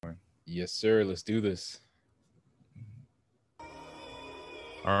Yes, sir. Let's do this.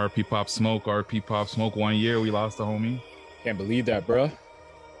 RP Pop Smoke, RP Pop Smoke. 1 year we lost the homie. Can't believe that, bro.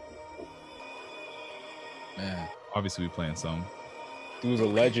 Man, Obviously we playing some. dude's a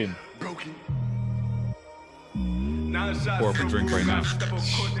legend. Pour up a drink right now.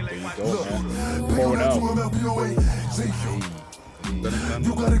 There you go, man. Pouring out.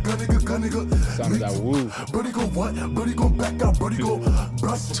 You got it, gun nigga. Sound of that woo. Buddy go what? Buddy go back out. Buddy go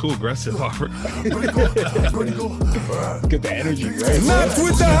brush. Too aggressive, Robert. Buddy go. Get the energy, right? Not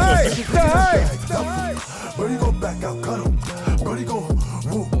with the hype. Buddy go back out. Cut him. Buddy go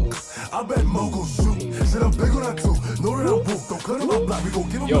woo. I bet Mo go shoot. Said I'm big on that too. Know that I'm woo. Don't cut him out black. We gon'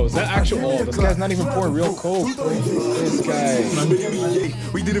 give him. Yo, is that actual? Oh, this guy's not even pouring real coke, bro. This guy.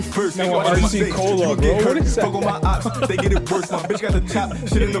 We did it first. No, RC Cola, bro. What is that? Fuck on my ops, they get it worse. My bitch got the top,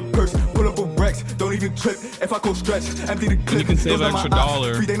 shit in the purse. Pull up a Rex, don't even trip. If I go stretch, empty the clip. You can save Those are my extra ops.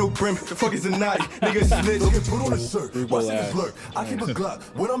 $1. Free, they no brim. The fuck is a naughty? Nigga snitch. Look, put on a shirt. Watch ass. it flirt. I keep a Glock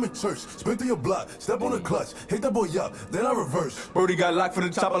when I'm in church. Spin through your block. Step on the clutch. Hit that boy up. Then I reverse. Brody got locked for the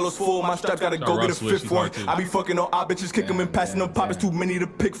top, I lost 4. My straps gotta go get a Russell, fifth she's one. hard too. I be fucking on our bitches, kick them and passing them pop. It's too many to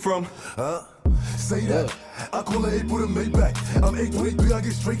pick from. Huh? Say that. I call her 8 with a Maybach. I'm 823, I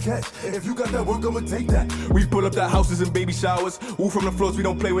get straight cash. If you got that work, I'ma take that. We pull up the houses and baby showers. Woo from the floors, we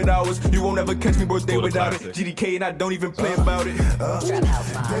don't play with ours. You won't ever catch me birthday Full without classic. it. GDK and I don't even play about it.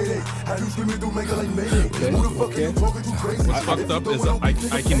 Day-Day. How you screaming through make it like Mayday? Who the fuck are you talking to crazy? What's fucked up is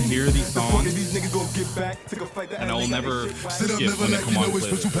I can hear these Fuck songs it, these niggas gon' get back. Take a fight that and I will never Sit up, skip never when they like come you on know to it's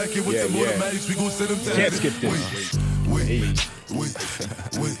play special this. packet with Yeah, them yeah. automatics. We gon' set them down. Can't skip this.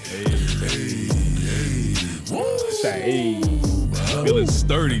 Say, Feeling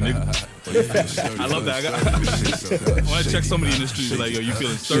sturdy, nigga. I love that. When I check somebody in the street, like, yo, you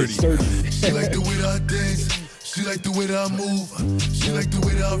feeling sturdy. sturdy. She like the way that I dance. She like the way that I move. She like the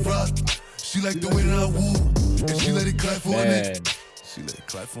way that I rock. She like the way that I woo. And she let it clap for a Man, nigga. She let it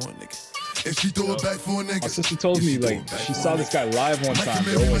clap for a nigga. And she throw it back for a nigga. my sister told me like she saw this guy live one time,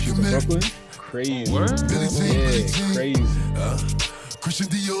 bro, when she was in Brooklyn. Crazy. Word? Billie Jean, Billie Yeah, Jean. crazy. Christian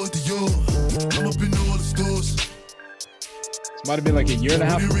Dior, Dior. I'm up in all the stores. This might have been like a year and a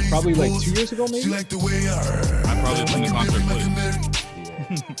half, probably like 2 years ago, She maybe. like the way I I probably attended the concert Mary,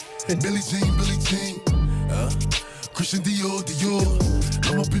 play. Billie Jean, Billie Jean. Christian Dior, Dior.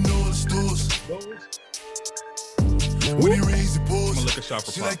 I'm up in all the stores. When it rains, it pours. I'm a liquor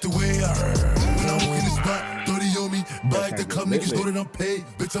shopper, She pop. like the way I when I walk in the spot, 30 on me. Buy at the club, niggas know that I'm paid.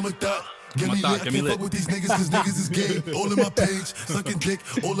 Bitch, I'm a thot. Get I'm a me thot, lit, I get me can't lit. fuck with these niggas cause niggas is gay. All in my page, sucking dick.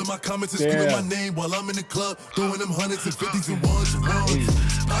 All in my comments is screaming my Damn. name while I'm in the club. Throwing them hundreds and fifties and ones and ones.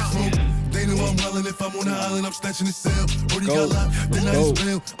 Pop smoke. They know I'm wildin'. If I'm on the island, I'm snatching the cell. Brody Go. got locked, then I Let's just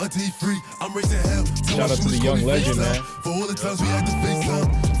bail. Until he free, I'm raising hell. Tell Shout my out to the shooters young call me legend, FaceTime. man. For all the times we had to FaceTime.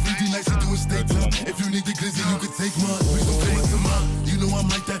 3D nights we doing steak time. If you need the glizzy, you can take mine. Please don't take to mine. You know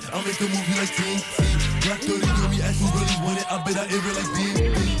I'm like that. I'll make the movie like TNT. Black 30 on me, ask who really want it. I bet I air it like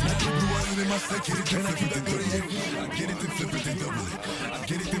DMD. Blue island in my set, get it, then I keep that 38. I get it, then flip it, then double it. I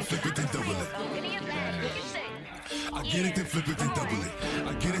get it, then flip it, then double it. I get it, then flip it, then double it.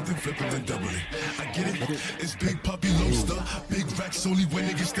 I get it, then flip it, then double it. I get it, it's Big Puppy Loaster. Big racks only when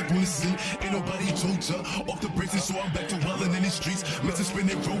niggas step on the scene. Ain't nobody told ya. Off the braces, so I'm back to wildin' in the streets. Meant to spin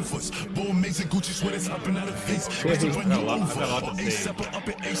in Rovers. Ball mates and Gucci sweaters hopping out of face. Meant to run you over. Or ASAP or up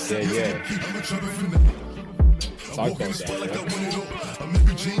at ASAP. Yeah. I'm a trouble from the Talk walk in the about spot like that. I won it all. I'm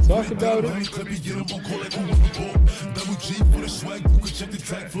every jeans. Talk about it. Clippy, get 'em on call like who won the ball. Double G for the swag, you can check the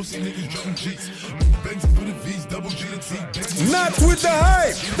tag. Flossy niggas dropping G's. Benz for the V's, double G to T. Benz. Not with the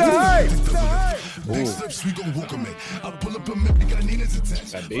hype. The hype. Big steps, we gon' walk 'em in. I pull up a map, we got Nina's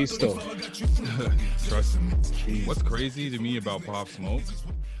attached. That bass though. Trust me. What's crazy to me about Pop Smoke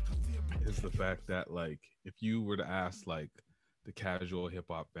is the fact that, like, if you were to ask like the casual hip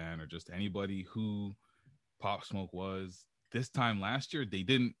hop fan or just anybody who Pop Smoke was this time last year, they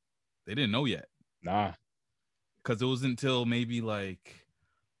didn't know yet, Nah. because it was until maybe like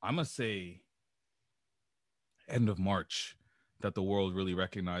I'm gonna say end of March that the world really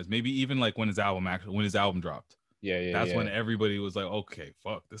recognized. Maybe even like when his album dropped. Yeah, yeah. That's yeah. when everybody was like, okay,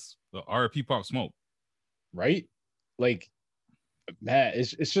 fuck this, the RP Pop Smoke. Right? Like, man,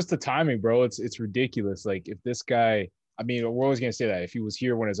 it's just the timing, bro. It's ridiculous. Like, if this guy, I mean, we're always gonna say that if he was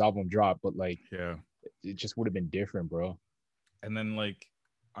here when his album dropped, but like, Yeah. it just would have been different, bro. And then like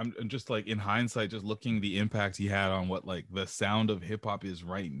I'm just like in hindsight, just looking the impact he had on what like the sound of hip hop is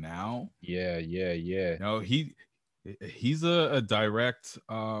right now. Yeah, yeah, yeah. You know, he's a direct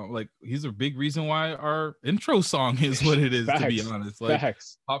like he's a big reason why our intro song is what it is. To be Facts. honest, like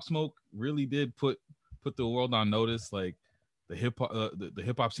Facts. Pop Smoke really did put the world on notice. Like the hip hop the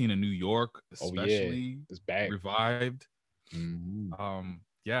hip hop scene in New York, especially, it's back. revived. Mm-hmm.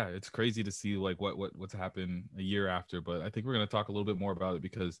 Yeah, it's crazy to see like what's happened a year after, but I think we're gonna talk a little bit more about it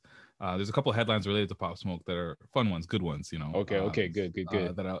because there's a couple of headlines related to Pop Smoke that are fun ones, good ones, you know. Okay, good.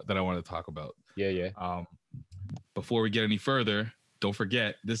 That I want to talk about. Yeah. Before we get any further, don't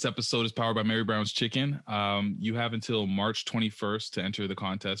forget this episode is powered by Mary Brown's Chicken. You have until March 21st to enter the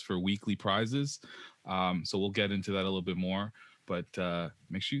contest for weekly prizes. So we'll get into that a little bit more, but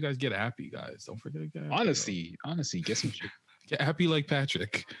make sure you guys get happy, guys. Don't forget to get happy, honestly, get some chicken. Get happy like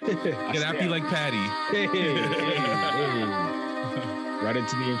Patrick. Get happy like Patty. Hey. Right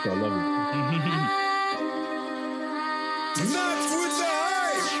into the intro. I love it. Not with the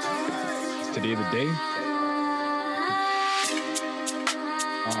hype. Today of the day.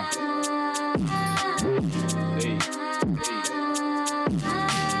 Hey.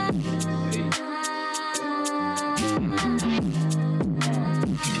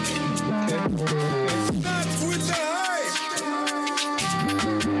 Not with the hype.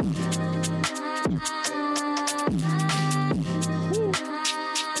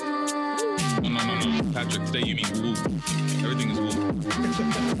 No. Patrick, today you mean woo. Everything is woo. Not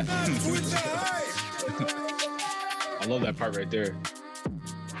with the hype. I love that part right there.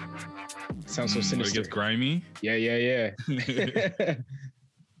 Sounds so When it sinister. gets grimy. Yeah.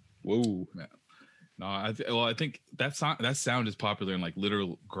 Whoa. No, I think that sound is popular in like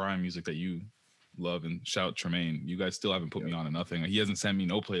literal grime music that you love, and shout out Tremaine. You guys still haven't put me on to nothing. He hasn't sent me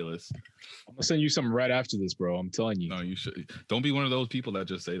no playlist. I'm gonna send you some right after this, bro. I'm telling you. No, you should. Don't be one of those people that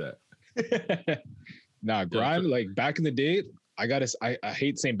just say that. Nah, grime, like back in the day, I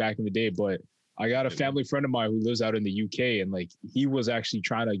hate saying back in the day, but I got a family friend of mine who lives out in the UK, and like he was actually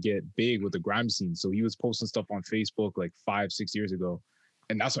trying to get big with the grime scene. So he was posting stuff on Facebook like 5-6 years ago.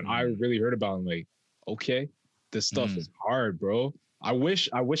 And that's when I really heard about him. Like, okay, this stuff is hard, bro. I wish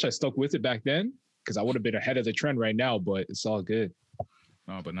I stuck with it back then, because I would have been ahead of the trend right now, but it's all good.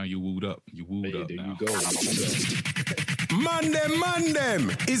 No, but now you wooed up. You wooed up There now. you go. Man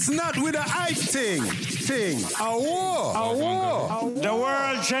them. It's not with a hype thing. A war. The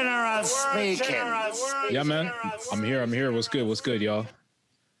world general speaking. Yeah, man. I'm here. What's good, y'all?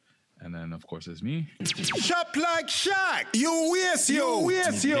 And then of course it's me. Shop like Shaq. You waste yo.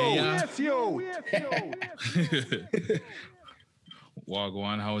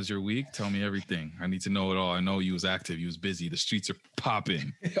 Wagwan, how was your week? Tell me everything. I need to know it all. I know you was active. You was busy. The streets are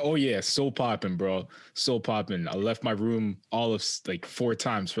popping. Oh yeah, so popping, bro. So popping. I left my room all of like 4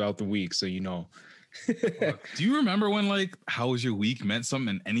 times throughout the week, so you know. Do you remember when like how was your week meant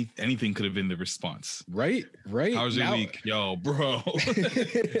something and anything could have been the response? Right. How was your week? Yo, bro.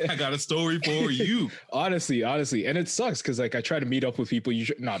 I got a story for you. Honestly. And it sucks because like I try to meet up with people. You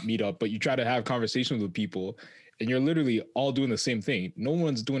not meet up, but you try to have conversations with people, and you're literally all doing the same thing. No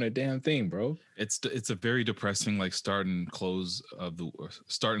one's doing a damn thing, bro. It's a very depressing like start and close of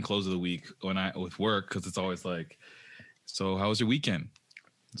the week with work, because it's always like, so how was your weekend?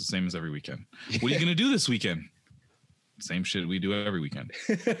 It's the same as every weekend. What are you gonna do this weekend? Same shit we do every weekend.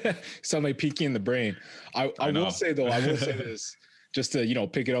 Sound like Peaky in the Brain. I will say this just to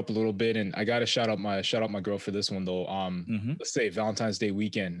pick it up a little bit, and I gotta shout out my girl for this one though. Let's say Valentine's Day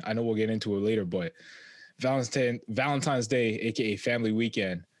weekend. I know we'll get into it later, but Valentine's Day, aka family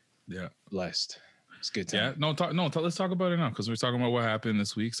weekend. Yeah, blessed. It's a good time. Yeah, let's talk about it now, because we're talking about what happened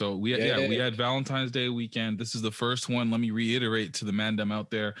this week. So we had Valentine's Day weekend. This is the first one. Let me reiterate to the mandem out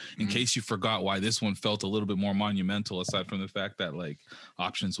there, in case you forgot why this one felt a little bit more monumental, aside from the fact that like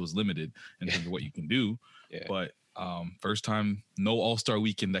options was limited in terms of what you can do. Yeah. But first time, no All-Star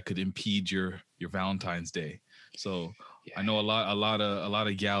weekend that could impede your Valentine's Day. So yeah. I know a lot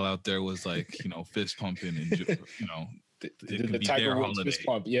of gal out there was like, fist pumping and the Tiger Woods fist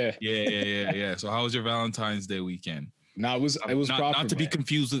pump. Yeah. So how was your Valentine's Day weekend? No, it was proper, not to be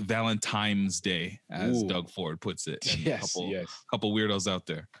confused with Valentine's Day, as Doug Ford puts it. Yes. Couple weirdos out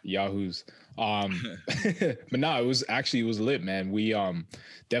there. Yahoos. But no, it was lit, man. We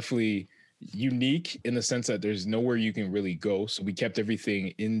definitely unique in the sense that there's nowhere you can really go. So we kept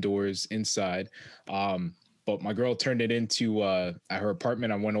everything indoors, inside. But my girl turned it into at her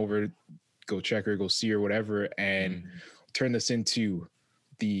apartment. I went over, go check her, go see her, whatever, and turn this into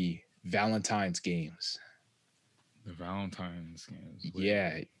the Valentine's games. The Valentine's games.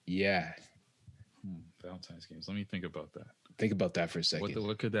 Wait. Yeah. Valentine's games. Let me think about that. Think about that for a second.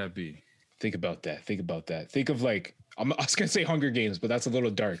 What could that be? Think about that. Think of like, I was gonna say Hunger Games, but that's a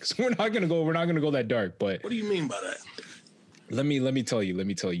little dark. So we're not gonna go that dark. But what do you mean by that? Let me tell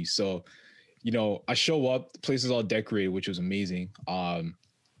you. So, I show up, the place is all decorated, which was amazing.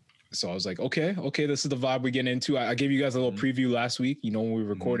 So I was like, okay, this is the vibe we get into. I gave you guys a little preview last week, you know, when we were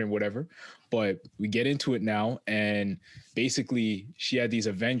recording, whatever. But we get into it now, and basically, she had these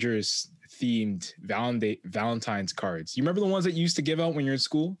Avengers themed Valentine's cards. You remember the ones that you used to give out when you're in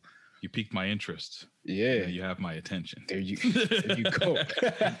school? You piqued my interest. Yeah, you have my attention. There you go.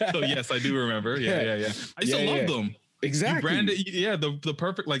 So yes, I do remember. Yeah. I still love them. Exactly. You branded, the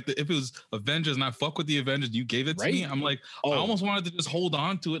perfect, like if it was Avengers and I fuck with the Avengers, you gave it to me. I'm like, I almost wanted to just hold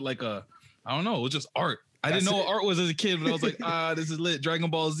on to it like I don't know, it was just art. I didn't know what art was as a kid, but I was like, this is lit. Dragon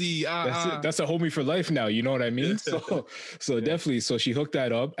Ball Z. That's a homie for life now. You know what I mean? So definitely. So she hooked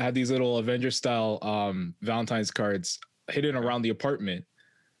that up. Had these little Avenger style Valentine's cards hidden around the apartment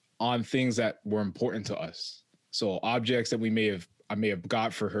on things that were important to us. So objects that I may have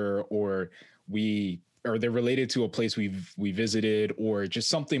got for her, or they're related to a place we visited, or just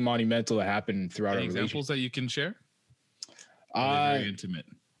something monumental that happened throughout our relationship. Examples that you can share? Very intimate.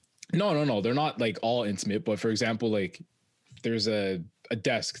 No. They're not like all intimate, but for example, like there's a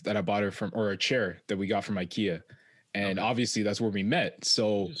desk that I bought her from, or a chair that we got from IKEA. And obviously that's where we met.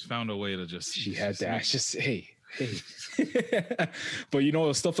 So just found a way to she had to ask, hey. But you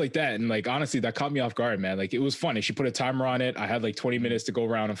know, stuff like that. And like, honestly, that caught me off guard, man. Like, it was funny. She put a timer on it. I had like 20 minutes to go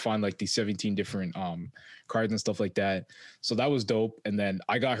around and find like these 17 different cards and stuff like that. So that was dope. And then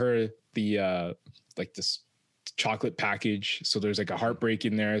I got her the like this chocolate package. So there's like a heartbreak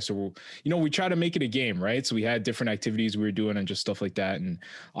in there. So, we try to make it a game, right? So we had different activities we were doing and just stuff like that. And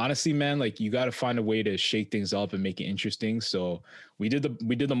honestly, man, like you got to find a way to shake things up and make it interesting. So we did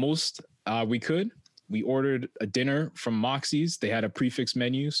the most we could. We ordered a dinner from Moxie's. They had a prefix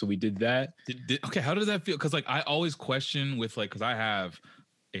menu, so we did that. Okay, how does that feel? Because like I always question with like, because I have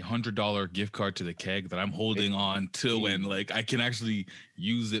 $100 gift card to the keg that I'm holding on to when like I can actually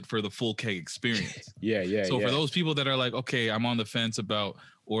use it for the full keg experience. Yeah. So for those people that are like, okay, I'm on the fence about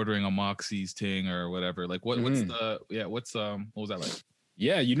ordering a Moxie's ting or whatever, like what was that like?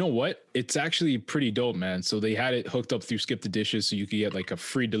 Yeah, you know what? It's actually pretty dope, man. So they had it hooked up through Skip the Dishes, so you could get like a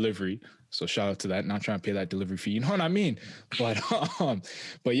free delivery. So shout out to that. Not trying to pay that delivery fee, you know what I mean?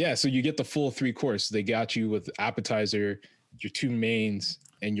 But yeah, so you get the full 3-course. They got you with appetizer, your 2 mains,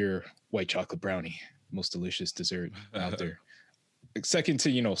 and your white chocolate brownie. Most delicious dessert out there. Second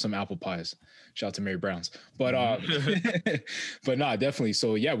to, some apple pies. Shout out to Mary Brown's. But but nah, definitely.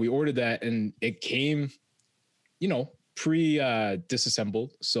 So yeah, we ordered that and it came,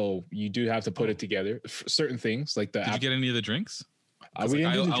 disassembled, so you do have to put it together. Certain things like the. Did you get any of the drinks? We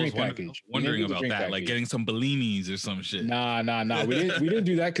didn't do the drink package. Wondering about that, like getting some Bellinis or some shit. Nah. We didn't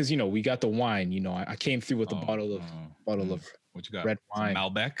do that because we got the wine. I came through with a bottle of what you got? Red wine.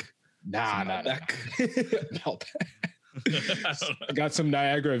 Malbec. Nah. Malbec. I got some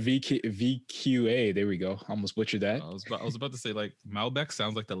Niagara VQA. There we go. Almost butchered that. I was about to say like Malbec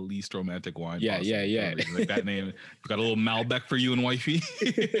sounds like the least romantic wine. Yeah. Like that name. Got a little Malbec for you and wifey.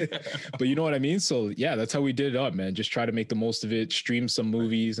 But you know what I mean? So yeah, that's how we did it up, man. Just try to make the most of it. Stream some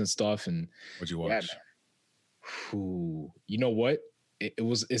movies and stuff. And what'd you watch? Yeah, you know what?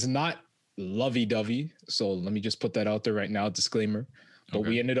 It's not lovey-dovey. So let me just put that out there right now. Disclaimer. But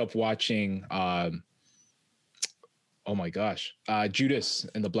we ended up watching. Oh my gosh. Judas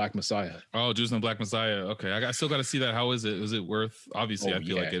and the Black Messiah. Oh, Judas and the Black Messiah. Okay. I still got to see that. How is it? Is it worth, obviously I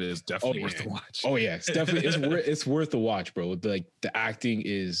feel like it is definitely worth the watch. Oh yeah. It's definitely, it's worth the watch, bro. Like the acting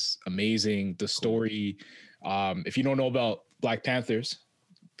is amazing. The story, if you don't know about Black Panthers,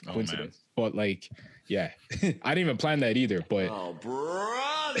 coincidence, but like, yeah, I didn't even plan that either, but. Oh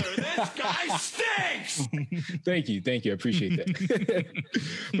brother, this guy stinks. Thank you. I appreciate that.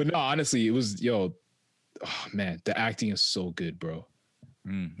 But no, honestly, it was, oh man, the acting is so good, bro.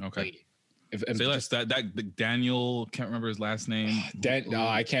 Okay. Say less. That Daniel, can't remember his last name.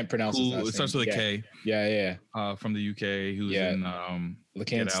 I can't pronounce his last name. It starts with a K. Yeah. From the UK, who's in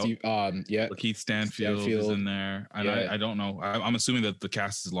Lakeith Stanfield is in there. I don't know. I'm assuming that the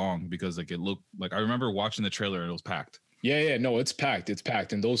cast is long because like it looked like I remember watching the trailer and it was packed. Yeah. No, it's packed.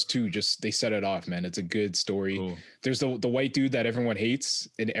 And those two they set it off, man. It's a good story. Cool. There's the white dude that everyone hates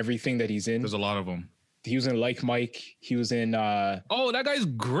in everything that he's in. There's a lot of them. He was in Like Mike. He was in that guy's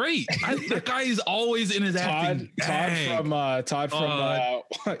great. That guy is always in his acting. Todd from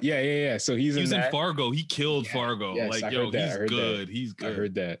yeah. So he was in Fargo. He killed Fargo. Yes, he's good. He's good. I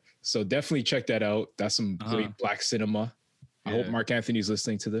heard that. So definitely check that out. That's some great Black cinema. I hope Mark Anthony's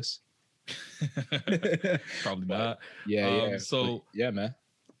listening to this. Probably not. Yeah. So yeah, man.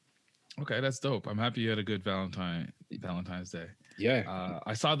 Okay, that's dope. I'm happy you had a good Valentine's Day. Yeah.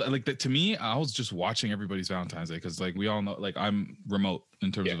 I saw that. To me, I was just watching everybody's Valentine's Day because like we all know, like I'm remote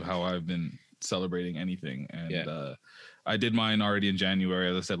in terms of how I've been celebrating anything, and I did mine already in January,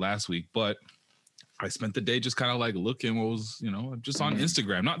 as I said last week, but I spent the day just kind of like looking what was, just on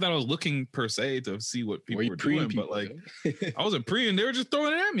Instagram. Not that I was looking per se to see what people were doing, but like I wasn't pre-ing. They were just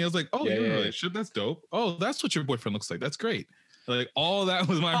throwing it at me. I was like, oh, you're in a relationship. That's dope. Oh, that's what your boyfriend looks like. That's great. Like all that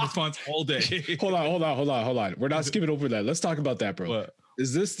was my response all day. Hold on. We're not skipping over that. Let's talk about that, bro. What?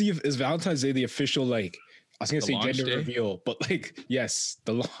 Is Valentine's Day the official, like, I was going to say gender day? reveal, but like, yes,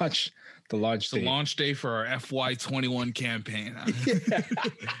 the launch The launch day for our FY21 campaign.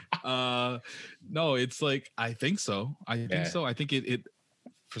 No, it's like, I think so. I think it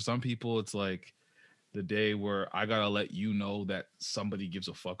for some people, it's like the day where I gotta let you know that somebody gives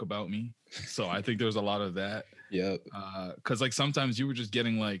a fuck about me. So I think there's a lot of that. Yeah. Because like sometimes you were just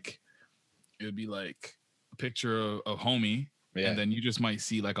getting like, it would be like a picture of a homie. Yeah. And then you just might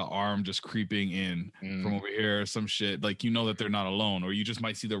see like an arm just creeping in from over here or some shit. Like, that they're not alone. Or you just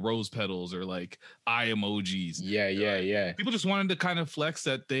might see the rose petals or like eye emojis. Yeah. People just wanted to kind of flex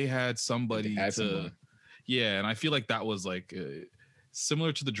that they had somebody to. Yeah. And I feel like that was like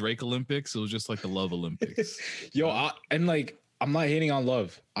similar to the Drake Olympics. It was just like the Love Olympics. And like, I'm not hating on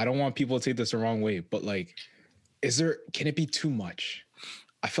love. I don't want people to take this the wrong way. But like, can it be too much?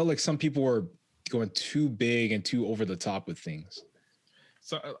 I felt like some people were going too big and too over the top with things.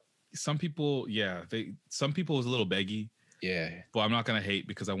 So some people, some people was a little beggy. Yeah. But I'm not going to hate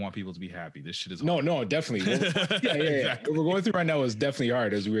because I want people to be happy. This shit is hard. No, definitely. Yeah. Exactly. What we're going through right now is definitely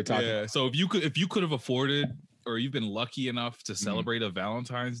hard, as we were talking about. So if you could have afforded, or you've been lucky enough to celebrate a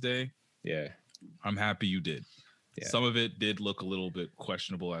Valentine's Day, I'm happy you did. Yeah. Some of it did look a little bit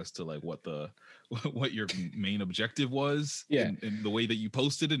questionable as to like what your main objective was, and the way that you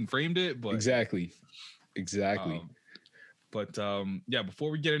posted it and framed it. But exactly.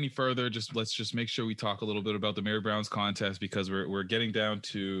 Before we get any further, let's just make sure we talk a little bit about the Mary Brown's contest, because we're getting down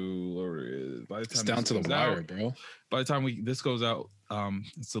to by the time it's down to the wire, bro. By the time this goes out,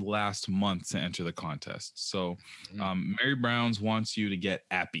 it's the last month to enter the contest. So Mary Brown's wants you to get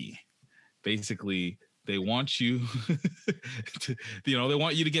appy. Basically, they want you to, they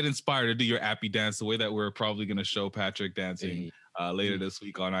want you to get inspired to do your appy dance the way that we're probably going to show Patrick dancing later this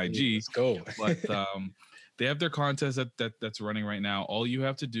week on IG. Let's go. But they have their contest that's running right now. All you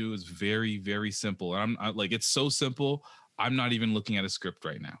have to do is very, very simple. And I'm like, it's so simple. I'm not even looking at a script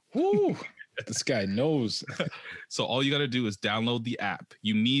right now. Woo! This guy knows. So all you got to do is download the app.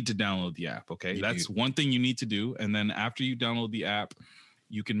 You need to download the app. Okay. That's one thing you need to do. And then after you download the app,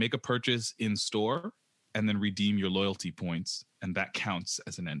 you can make a purchase in store and then redeem your loyalty points, and that counts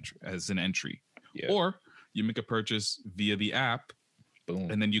as an entry. Yeah. Or you make a purchase via the app, boom,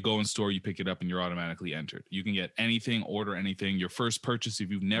 and then you go in store, you pick it up, and you're automatically entered. You can get anything, order anything. Your first purchase,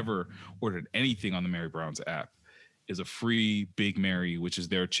 if you've never ordered anything on the Mary Brown's app, is a free Big Mary, which is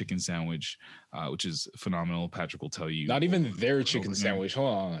their chicken sandwich, which is phenomenal. Patrick will tell you. Not even their chicken sandwich.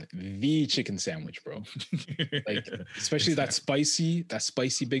 Hold on, the chicken sandwich, bro. Like, especially that spicy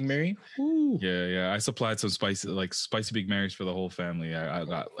Big Mary. Ooh. Yeah. I supplied some spicy Big Marys for the whole family. I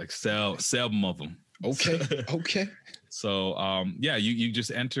got like 7 of them. Okay. So you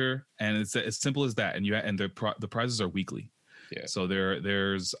just enter, and it's as simple as that. And the prizes are weekly. Yeah. So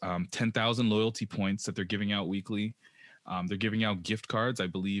there's 10,000 loyalty points that they're giving out weekly. They're giving out gift cards, I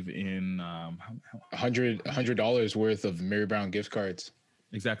believe, in $100 worth of Mary Brown gift cards.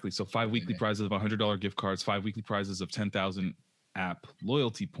 Exactly. So 5 weekly prizes of $100 gift cards, 5 weekly prizes of 10,000 app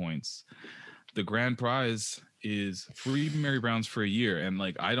loyalty points. The grand prize is free Mary Browns for a year, and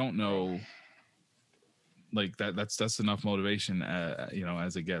like I don't know, like that's enough motivation,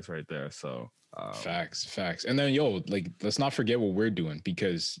 as it gets right there. So. Facts. And then, like, let's not forget what we're doing,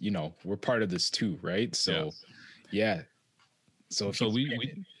 because, we're part of this too, right? So, yeah. So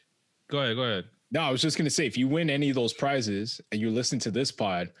we go ahead. No, I was just going to say, if you win any of those prizes and you listen to this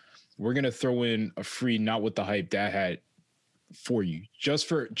pod, we're going to throw in a free Not With The Hype dad hat for you. Just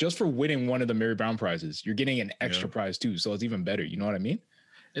for winning one of the Mary Brown prizes. You're getting an extra prize too. So it's even better. You know what I mean?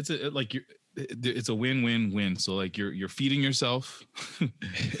 It's a win-win-win. So like you're feeding yourself.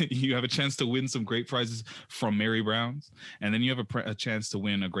 You have a chance to win some great prizes from Mary Brown's, and then you have a chance to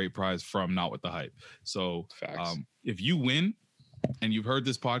win a great prize from Not With The Hype. So if you win and you've heard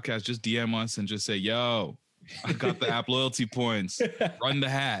this podcast, just DM us and just say, yo, I got the app loyalty points. Run the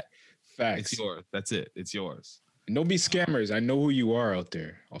hat. Facts. It's yours. That's it. It's yours. And don't be scammers. I know who you are out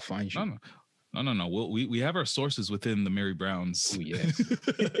there. I'll find you. No. We have our sources within the Mary Brown's. Oh, yes.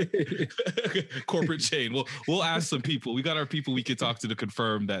 Corporate chain. We'll ask some people. We got our people we could talk to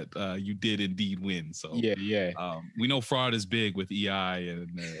confirm that you did indeed win. So yeah. We know fraud is big with EI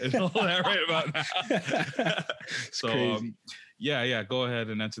and all that right about now. So crazy. Yeah. Go ahead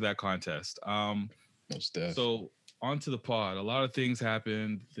and enter that contest. Most definitely. So on to the pod. A lot of things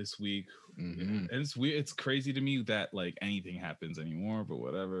happened this week. Mhm. And it's weird. It's crazy to me that like anything happens anymore, but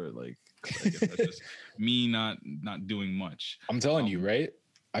whatever. Like I guess that's just me not doing much. I'm telling you, right?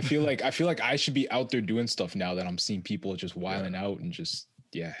 I feel like I should be out there doing stuff now that I'm seeing people just wilding out and just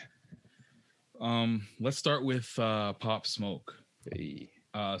Let's start with Pop Smoke. Hey.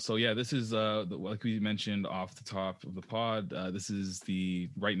 So yeah, this is like we mentioned off the top of the pod. This is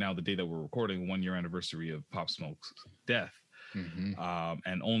right now the day that we're recording, 1 year anniversary of Pop Smoke's death. Mm-hmm.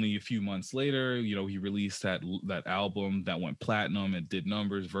 And only a few months later, you know, he released that album that went platinum. It did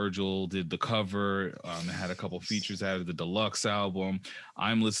numbers. Virgil did the cover. It had a couple features added. The deluxe album.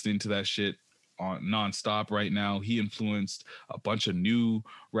 I'm listening to that shit on nonstop right now. He influenced a bunch of new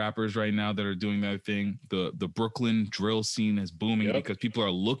rappers right now that are doing their thing. The Brooklyn drill scene is booming because people are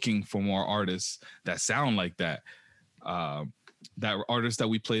looking for more artists that sound like that. That artist that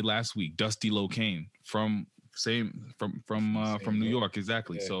we played last week, Dusty Locane from New York,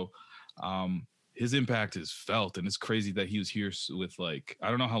 exactly. Yeah. So his impact is felt, and it's crazy that he was here with like, I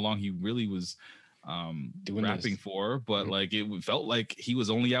don't know how long he really was doing rapping for, but like it felt like he was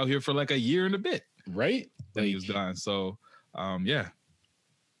only out here for like a year and a bit, right? Then he was gone. So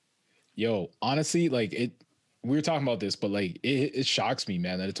yo, honestly, like we were talking about this, but like it shocks me,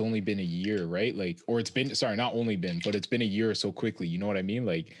 man, that it's only been a year, right? Like, or it's been, sorry, not only been, but it's been a year so quickly. You know what I mean?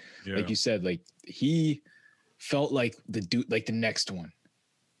 Like, like you said, like he felt like the dude, like the next one.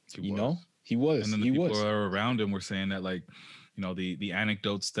 He was. And then the people are around him were saying that, like, you know, the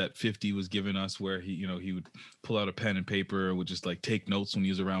anecdotes that 50 was giving us, where he would pull out a pen and paper and would just like take notes when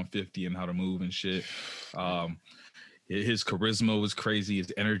he was around 50 and how to move and shit. His charisma was crazy.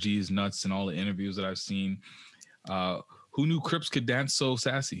 His energy is nuts in all the interviews that I've seen. Who knew Crips could dance so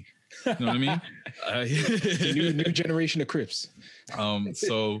sassy? You know what I mean? New generation of Crips. And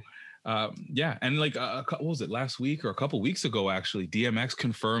like what was it, last week or a couple weeks ago, actually, DMX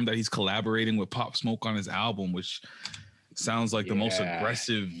confirmed that he's collaborating with Pop Smoke on his album, which sounds like the most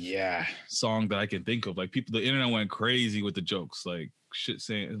aggressive song that I can think of. Like, the internet went crazy with the jokes, like shit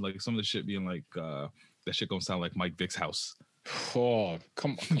saying, like some of the shit being like that shit gonna sound like Mike Vick's house. Oh,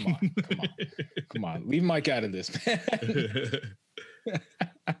 come on, leave Mike out of this, man.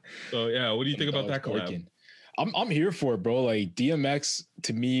 So yeah, what do you think about that collab? I'm here for it, bro. Like, DMX,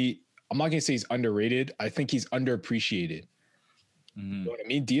 to me, I'm not gonna say he's underrated. I think he's underappreciated. You know what I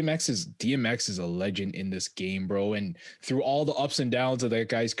mean? DMX is a legend in this game, bro. And through all the ups and downs of that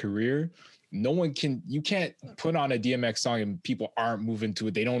guy's career, you can't put on a DMX song and people aren't moving to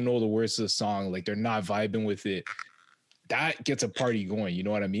it. They don't know the words of the song. Like, they're not vibing with it. That gets a party going. You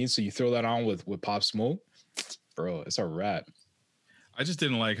know what I mean? So you throw that on with Pop Smoke, bro, it's a wrap. I just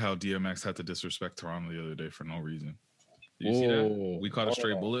didn't like how DMX had to disrespect Toronto the other day for no reason. Did you see that? We caught a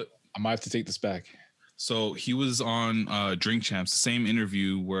straight bullet. I might have to take this back. So he was on Drink Champs, the same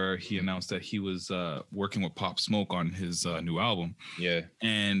interview where he announced that he was working with Pop Smoke on his new album. Yeah.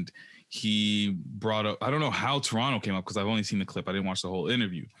 And he brought up, I don't know how Toronto came up because I've only seen the clip. I didn't watch the whole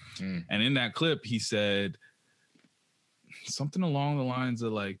interview. And in that clip, he said something along the lines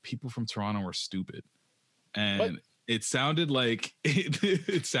of like, people from Toronto are stupid. And what? It sounded like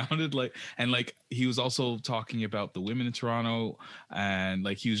and like he was also talking about the women in Toronto, and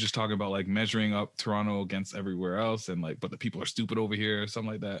like he was just talking about like measuring up Toronto against everywhere else, and like, but the people are stupid over here or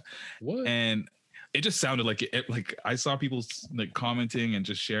something like that. What? And it just sounded like like I saw people like commenting and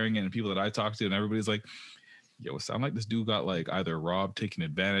just sharing it, and people that I talked to, and everybody's like, yo, it sounded like this dude got like either robbed, taken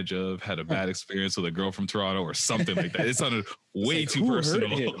advantage of, had a bad experience with a girl from Toronto or something like that. It sounded way too personal.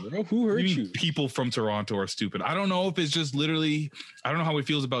 Who hurt you? People from Toronto are stupid. I don't know if it's just literally, I don't know how he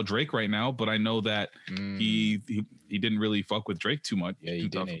feels about Drake right now, but I know that he didn't really fuck with Drake too much. Yeah, he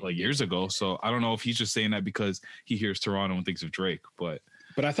didn't. Like years ago. So I don't know if he's just saying that because he hears Toronto and thinks of Drake, but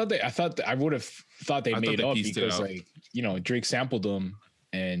I would have thought they made up because like, you know, Drake sampled them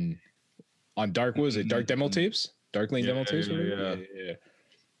and on Dark demo tapes? Dark Lane demo tapes? Yeah.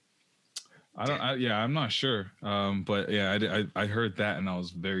 I'm not sure. But yeah, I heard that and I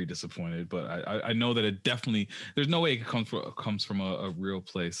was very disappointed. But I know that it definitely, there's no way it comes from a real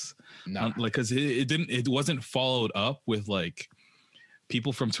place. No. Like, cause it wasn't followed up with like,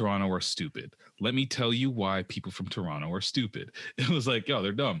 people from Toronto are stupid. Let me tell you why people from Toronto are stupid. It was like, yo,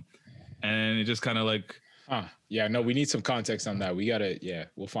 they're dumb. And it just kind of like, yeah, no, we need some context on that.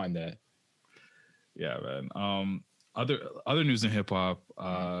 We'll find that. Yeah, man. Other news in hip hop,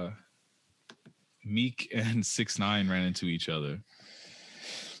 Meek and 6ix9ine ran into each other.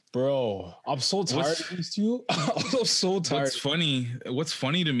 Bro, I'm so tired of these two. I'm so tired. What's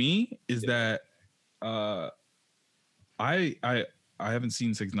funny to me is that I haven't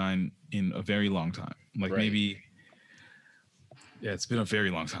seen 6ix9ine in a very long time. Like maybe Yeah, it's been a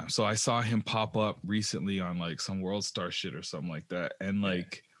very long time. So I saw him pop up recently on like some World Star shit or something like that, and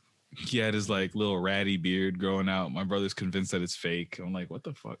like he had his like little ratty beard growing out. My brother's convinced that it's fake. I'm like, what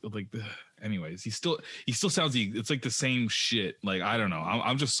the fuck? Like, anyways, he still sounds. It's like the same shit. Like, I don't know.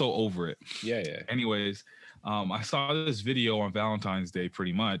 I'm just so over it. Yeah, yeah. Anyways, I saw this video on Valentine's Day,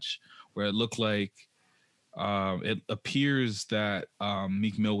 pretty much, where it looked like it appears that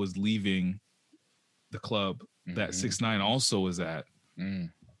Meek Mill was leaving the club that 6ix9ine also was at.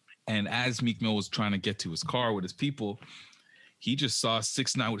 And as Meek Mill was trying to get to his car with his people, he just saw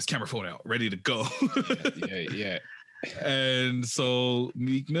 6ix9ine with his camera phone out, ready to go. Yeah. And so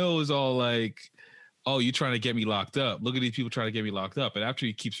Meek Mill is all like, oh, you trying to get me locked up? Look at these people trying to get me locked up. And after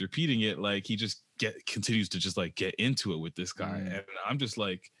he keeps repeating it, like he just continues to just like get into it with this guy. And I'm just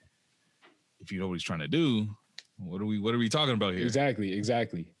like, if you know what he's trying to do, what are we talking about here?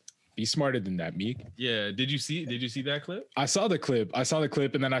 Exactly. Be smarter than that, Meek. Yeah. Did you see that clip? I saw the clip,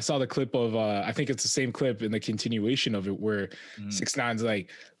 and then I saw the clip of I think it's the same clip in the continuation of it where 6ix9ine's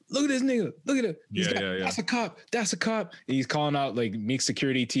like, look at this nigga, look at it. That's a cop. And he's calling out like Meek's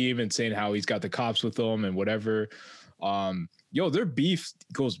security team and saying how he's got the cops with him and whatever. Their beef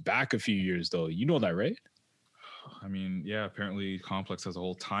goes back a few years though. You know that, right? I mean, yeah, apparently Complex has a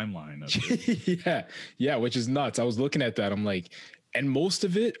whole timeline of it. yeah, which is nuts. I was looking at that. I'm like, and most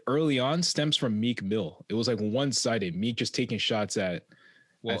of it early on stems from Meek Mill. It was like one-sided. Meek just taking shots at.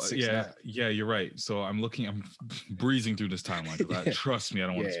 Well, yeah, you're right. So I'm breezing through this timeline because trust me, I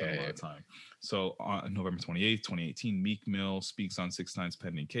don't want to spend a lot of time. So on November 28th, 2018, Meek Mill speaks on 6ix9ine's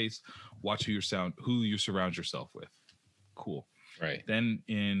pending case. Watch who you surround yourself with. Cool. Right. Then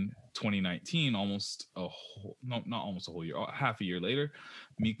in 2019, half a year later,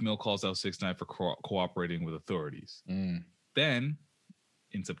 Meek Mill calls out 6ix9ine for cooperating with authorities. Then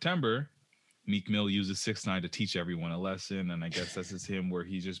in September, Meek Mill uses 6ix9ine to teach everyone a lesson. And I guess this is him where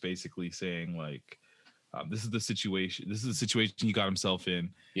he's just basically saying like, this is the situation he got himself in.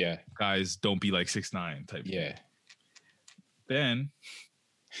 Yeah. Guys, don't be like 6ix9ine type. Yeah. Then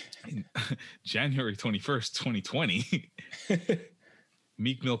January 21st, 2020,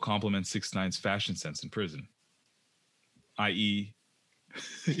 Meek Mill compliments 6ix9ine's fashion sense in prison. I.e.,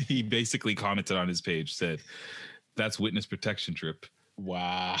 he basically commented on his page, said, that's witness protection drip.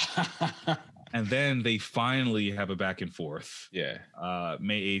 Wow. And then they finally have a back and forth. Yeah.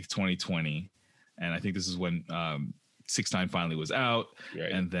 May 8th, 2020. And I think this is when 6ix9ine finally was out.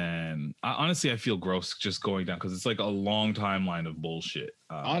 Right. And then honestly, I feel gross just going down because it's like a long timeline of bullshit.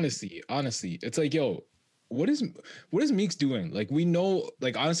 Honestly, it's like, yo, what is Meek's doing? Like, we know,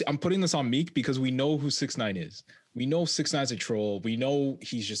 like, honestly, I'm putting this on Meek because we know who 6ix9ine is. We know 6ix9ine's a troll. We know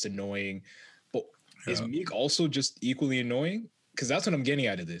he's just annoying. But is Meek also just equally annoying? Because that's what I'm getting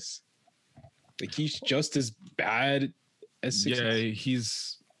out of this. Like, he's just as bad as 6ix9ine. Yeah,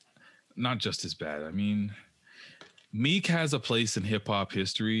 he's not just as bad. I mean, Meek has a place in hip hop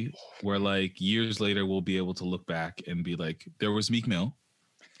history where, like, years later we'll be able to look back and be like, there was Meek Mill,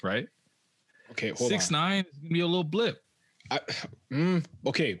 right? Okay, hold 6ix9ine is gonna be a little blip.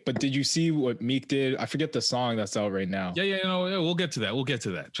 Okay, but did you see what Meek did? I forget the song that's out right now. Yeah, we'll get to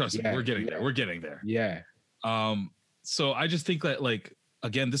that. Trust me, we're getting there. Yeah. So I just think that, like,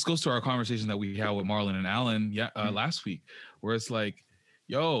 again, this goes to our conversation that we had with Marlon and Alan last week, where it's like,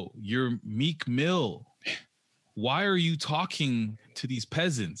 yo, you're Meek Mill. Why are you talking to these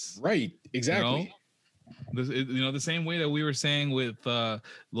peasants? Right, exactly. The same way that we were saying with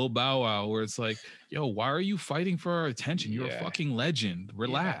Lil Bow Wow, where it's like, yo, why are you fighting for our attention? You're a fucking legend.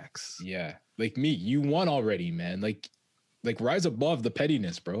 Relax. Yeah. Like, me, you won already, man. Like rise above the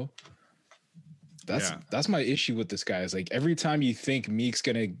pettiness, bro. That's my issue with this guy. Is like, every time you think Meek's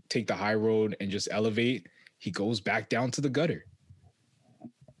gonna take the high road and just elevate, he goes back down to the gutter.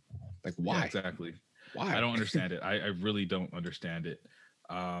 Like, why? Yeah, exactly. Why? I don't understand it. I really don't understand it.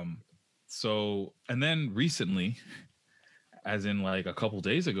 So, and then recently, as in like a couple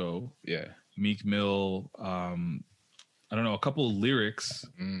days ago, Meek Mill, I don't know, a couple of lyrics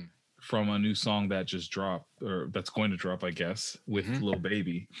from a new song that just dropped, or that's going to drop, I guess, with Lil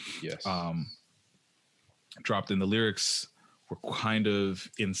Baby. Yes. Dropped, and the lyrics were kind of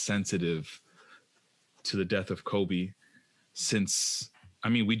insensitive to the death of Kobe, since, I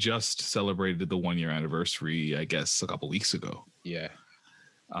mean, we just celebrated the 1 year anniversary, I guess, a couple weeks ago. Yeah.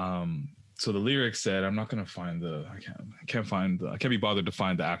 So the lyrics said, I'm not going to find I can't be bothered to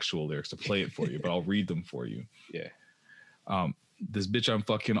find the actual lyrics to play it for you, but I'll read them for you. Yeah. This bitch I'm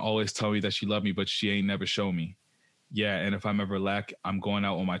fucking always tell me that she love me, but she ain't never show me. Yeah. And if I'm ever lack, I'm going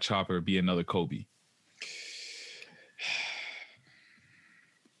out on my chopper, be another Kobe.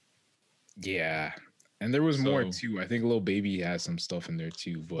 Yeah. And there was more So- too. I think Lil Baby has some stuff in there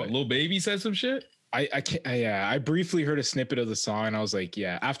too. But Lil Baby said some shit. I can't. Yeah, I briefly heard a snippet of the song, and I was like,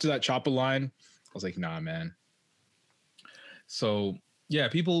 yeah. After that Choppa line, I was like, nah, man. So yeah,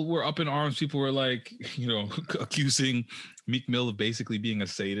 people were up in arms. People were like, you know, accusing Meek Mill of basically being a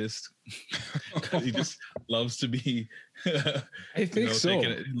sadist. 'Cause he just loves to be. I think so.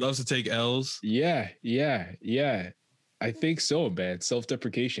 He loves to take L's. Yeah. I think so, man.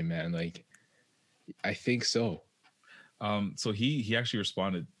 Self-deprecation, man. Like, I think so. So he actually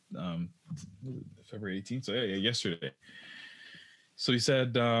responded February 18th. So yeah, yesterday. So he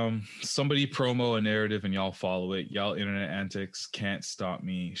said, somebody promo a narrative and y'all follow it. Y'all internet antics can't stop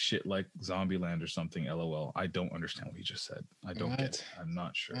me. Shit like Zombieland or something. LOL. I don't understand what he just said. I don't get it. I'm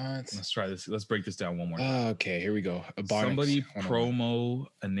not sure. Let's try this. Let's break this down one more time. Okay, here we go. Ebonics. Somebody 101. promo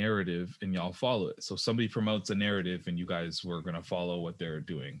a narrative and y'all follow it. So somebody promotes a narrative and you guys were going to follow what they're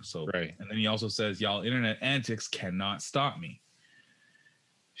doing. So, Right. And then he also says, y'all internet antics cannot stop me.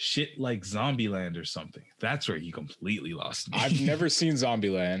 Shit like Zombieland or something. That's where he completely lost me. I've never seen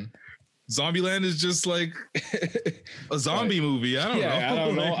Zombieland. Zombieland is just like a zombie movie. I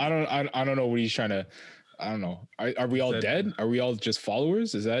don't know. I don't know. I don't know what he's trying to. I don't know. Are we all dead? Are we all just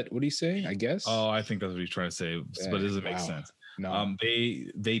followers? Is that what he's saying? I guess. Oh, I think that's what he's trying to say, but it doesn't make Wow. sense. No.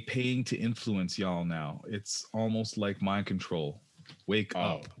 They paying to influence y'all now. It's almost like mind control. Wake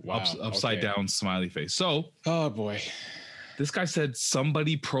up. wow. Upside Okay. down smiley face. So Oh boy. this guy said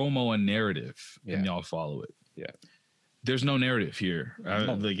somebody promo a narrative and Yeah. y'all follow it. Yeah. There's no narrative here.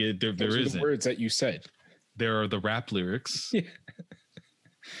 No. There Those are the isn't. words that you said. There are the rap lyrics, Yeah.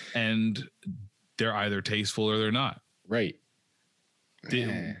 and they're either tasteful or they're not. Right. Did-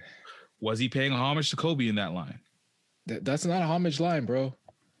 Man. Was he paying homage to Kobe in that line? That's not a homage line, bro.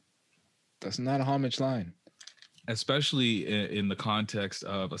 That's not a homage line. Especially in the context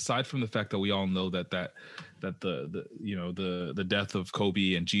of, aside from the fact that we all know that the death of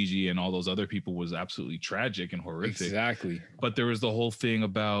Kobe and Gigi and all those other people was absolutely tragic and horrific. Exactly. But there was the whole thing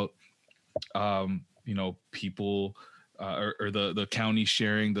about people or the county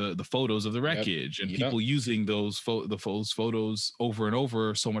sharing the photos of the wreckage and Yep. people using those photos over and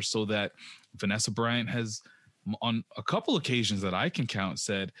over, so much so that Vanessa Bryant has on a couple occasions that I can count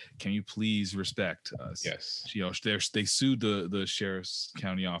said, "Can you please respect us?" Yes. They sued the sheriff's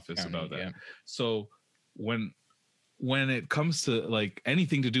county office about that. Yeah. So when it comes to like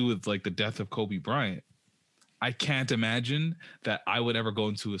anything to do with like the death of Kobe Bryant, I can't imagine that I would ever go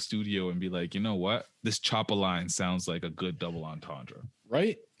into a studio and be like, you know what, this Choppa line sounds like a good double entendre.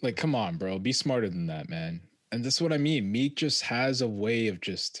 Right? Like, come on, bro. Be smarter than that, man. And this is what I mean. Meek just has a way of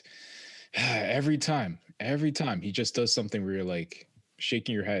just every time he just does something where you're like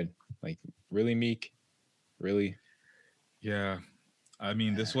shaking your head. Like, really, Meek? Really? Yeah. I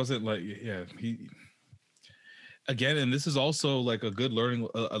mean, this wasn't like, he again, and this is also like a good learning,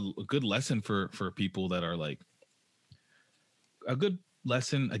 a good lesson for people that are like, a good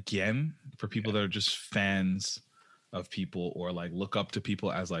lesson again for people that are just fans of people or like look up to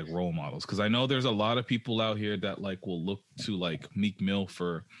people as like role models. Cause I know there's a lot of people out here that like will look to like Meek Mill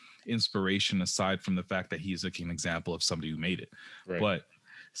for inspiration, aside from the fact that he's like an example of somebody who made it. Right. But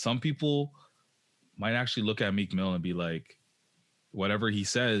some people might actually look at Meek Mill and be like, whatever he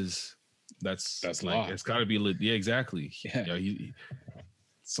says, that's like, law. it's gotta be lit. Yeah, exactly. Yeah.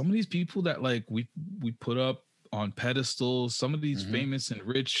 Some of these people that like we put up on pedestals, some of these Mhm. famous and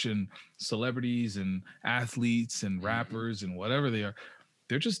rich and celebrities and athletes and rappers and whatever they are,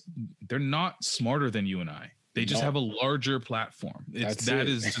 they're not smarter than you and I. They just No. have a larger platform. That's That it.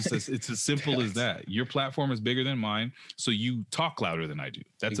 is just it's as simple as that. Your platform is bigger than mine, so you talk louder than I do.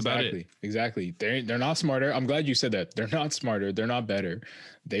 That's about it. Exactly. They're not smarter. I'm glad you said that. They're not smarter. They're not better.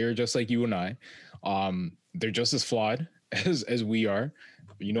 They are just like you and I. They're just as flawed as we are.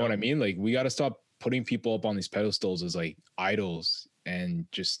 You know what I mean? Like, we got to stop putting people up on these pedestals as like idols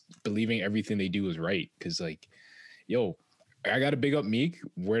and just believing everything they do is right. Cause like, yo, I got to big up Meek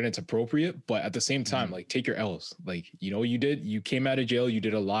when it's appropriate, but at the same time, like, take your L's. Like, you came out of jail, you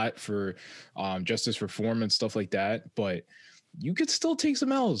did a lot for justice reform and stuff like that, but you could still take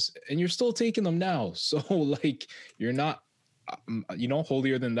some L's and you're still taking them now. So like, you're not,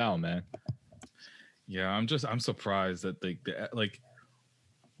 holier than thou, man. Yeah, I'm surprised that they like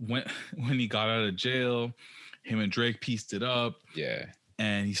when he got out of jail, him and Drake pieced it up. Yeah.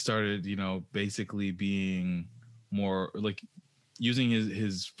 And he started, basically being more like using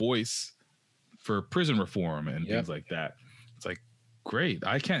his voice for prison reform and things like that. It's like, great.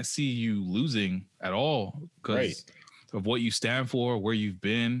 I can't see you losing at all because of what you stand for, where you've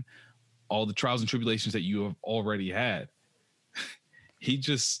been, all the trials and tribulations that you have already had. He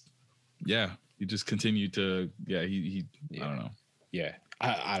just, he just continued to he I don't know. Yeah,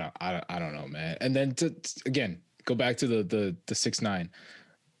 I don't know, man. And then to again go back to the 6ix9ine.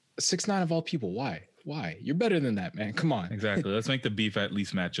 6ix9ine of all people, why? You're better than that, man. Come on. Exactly. Let's make the beef at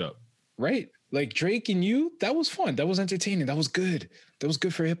least match up. Right? Like Drake and you, that was fun. That was entertaining. That was good. That was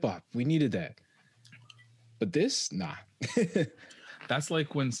good for hip hop. We needed that. But this, nah. That's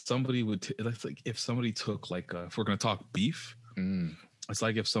like when somebody would. That's like if somebody took like if we're gonna talk beef, it's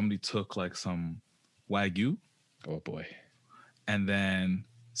like if somebody took like some Wagyu. Oh boy. And then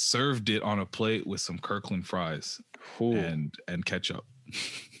served it on a plate with some Kirkland fries and ketchup.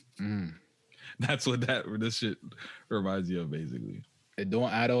 That's what this shit reminds you of, basically. It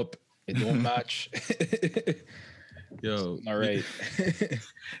don't add up. It don't match. Yo, all right.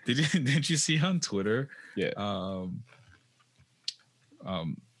 Did you see on Twitter? Yeah.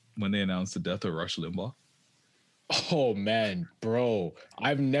 When they announced the death of Rush Limbaugh. Oh man, bro!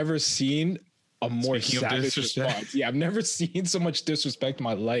 I've never seen a more savage response. Yeah, I've never seen so much disrespect in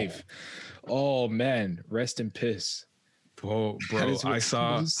my life. Oh man, rest in piss. Bro,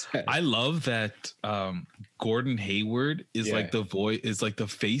 I love that Gordon Hayward is like the voice, is like the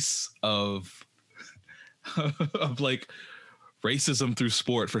face of like racism through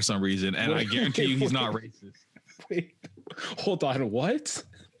sport for some reason. And I guarantee you he's not racist. Wait, hold on, what?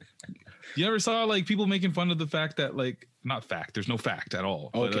 You ever saw like people making fun of the fact that like, not fact, there's no fact at all.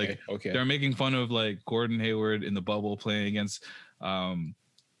 Okay, but, like, they're making fun of like Gordon Hayward in the bubble playing against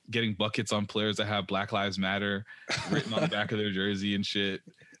getting buckets on players that have Black Lives Matter written on the back of their jersey and shit.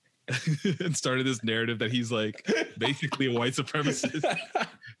 And started this narrative that he's like basically a white supremacist.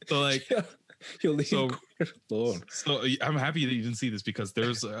 So like, so I'm happy that you didn't see this, because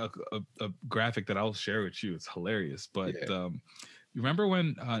there's a graphic that I'll share with you. It's hilarious. But you remember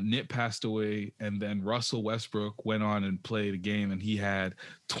when Nip passed away and then Russell Westbrook went on and played a game and he had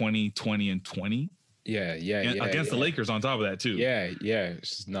 20, 20, and 20? Yeah. Against the Lakers on top of that too. Yeah.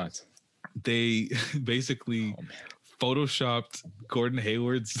 It's just nuts. They basically photoshopped Gordon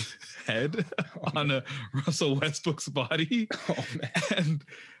Hayward's head on a Russell Westbrook's body. Oh man.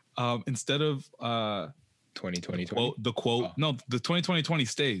 And instead of 2020 the quote, no, the 2020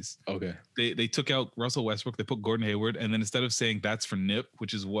 stays. Okay. They took out Russell Westbrook, they put Gordon Hayward, and then instead of saying that's for Nip,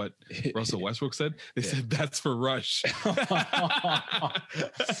 which is what Russell Westbrook said, they said that's for Rush.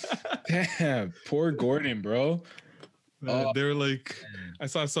 Damn, poor Gordon, bro. They're like, I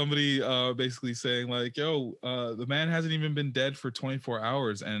saw somebody basically saying like, yo, the man hasn't even been dead for 24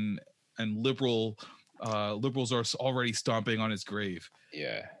 hours and liberals are already stomping on his grave.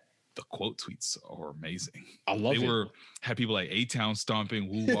 Yeah. The quote tweets are amazing. I love it. Had people like A-Town stomping,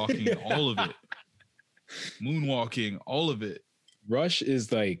 woo walking, all of it. Moonwalking, all of it. Rush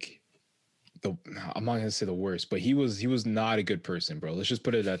is like I'm not gonna say the worst, but he was not a good person, bro. Let's just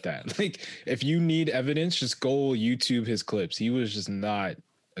put it at that. Like, if you need evidence, just go YouTube his clips. He was just not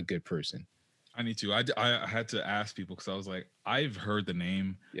a good person. I need to. I had to ask people because I was like, I've heard the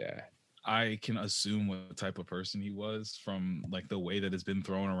name. Yeah. I can assume what type of person he was from like the way that it's been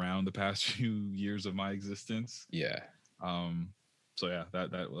thrown around the past few years of my existence. Yeah. So yeah,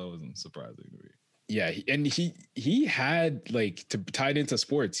 that wasn't surprising to me. Yeah, and he had like, to tie it into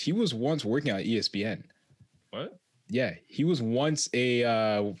sports, he was once working on ESPN. What? Yeah, he was once a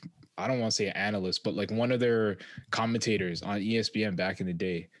I don't want to say an analyst, but like one of their commentators on ESPN back in the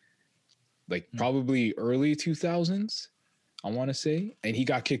day. Like probably early 2000s. I want to say, and he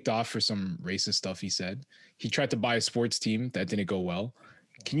got kicked off for some racist stuff he said. He tried to buy a sports team that didn't go well.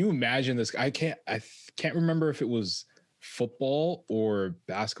 Can you imagine this? I can't remember if it was football or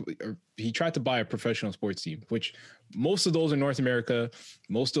basketball, or he tried to buy a professional sports team, which most of those in North America,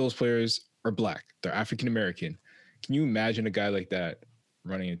 most of those players are black. They're African American. Can you imagine a guy like that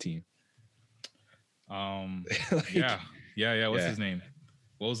running a team? Like, yeah. What's his name?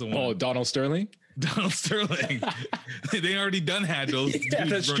 What was the one? Oh, Donald Sterling. Donald Sterling. They already had those. Yeah,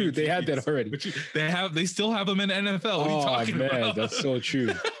 that's true. They had that already. They still have them in the NFL. What are you talking about? That's so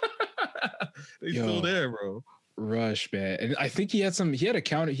true. They're still there, bro. Rush, man. And I think he had some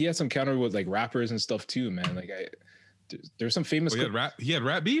counter with like rappers and stuff too, man. Like there's some famous. He had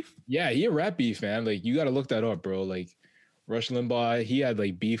rap beef? Yeah, he had rap beef, man. Like you got to look that up, bro. Like Rush Limbaugh, he had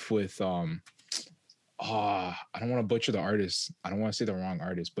like beef with I don't want to butcher the artist. I don't want to say the wrong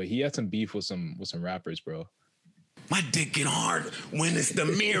artist, but he had some beef with some rappers, bro. My dick get hard when it's the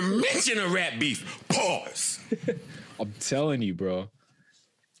mere mention of rap beef. Pause. I'm telling you, bro.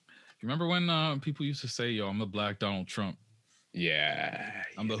 You remember when people used to say, "Yo, I'm the Black Donald Trump"? Yeah,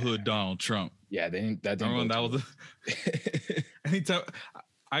 I'm the Hood Donald Trump. Yeah, that was. Anytime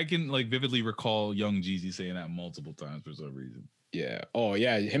I can like vividly recall Young Jeezy saying that multiple times for some reason. Yeah. Oh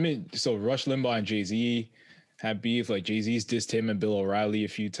yeah. So Rush Limbaugh and Jay-Z had beef. Like Jay-Z's dissed him and Bill O'Reilly a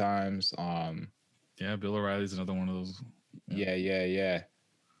few times. Yeah, Bill O'Reilly's another one of those. Yeah.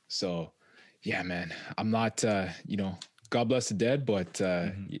 So yeah, man. I'm not God bless the dead, but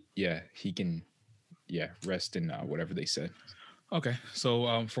yeah, he can rest in whatever they said. Okay.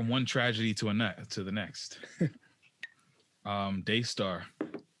 So from one tragedy to the next. Daystar.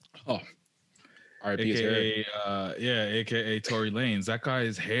 Oh. R.I.P. AKA Tory Lanez. That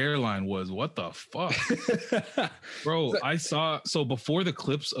guy's hairline was what the fuck, bro. I saw before the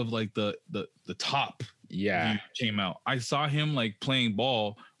clips of like the top came out. I saw him like playing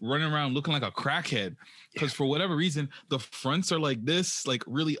ball, running around looking like a crackhead because for whatever reason the fronts are like this, like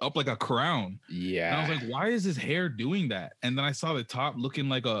really up like a crown. Yeah, and I was like, why is his hair doing that? And then I saw the top looking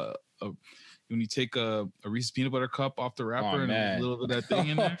like a when you take a Reese's peanut butter cup off the wrapper and a little bit of that thing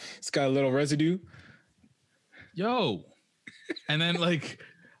in there. It's got a little residue. Yo. And then like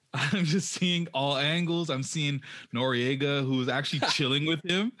I'm just seeing all angles. I'm seeing Noriega, who was actually chilling with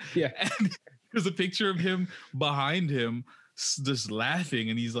him. Yeah. And there's a picture of him behind him just laughing.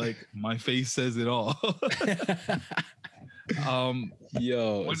 And he's like, my face says it all.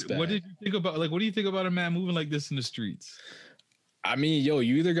 Yo, what did you think about, like, what do you think about a man moving like this in the streets? I mean, yo,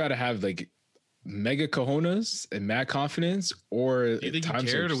 you either got to have like mega cojones and mad confidence, or do you think he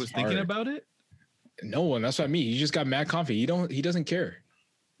cared or was thinking about it? No one. That's what I mean. He just got mad confident. He doesn't care.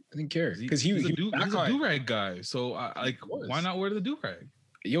 I didn't care because he's a do-rag guy. So why not wear the do-rag?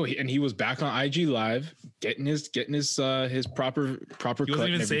 Yo, he was back on IG Live, getting his proper. He wasn't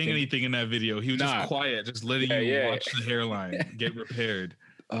even saying anything in that video. He was just quiet, just letting you watch the hairline get repaired.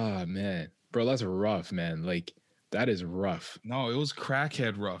 Oh man, bro, that's rough, man. Like that is rough. No, it was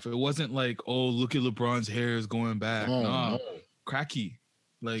crackhead rough. It wasn't like, oh, look at LeBron's hair is going back. No. Cracky.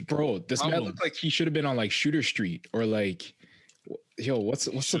 Like, bro, this man looked like he should have been on like Shooter Street or like, yo, what's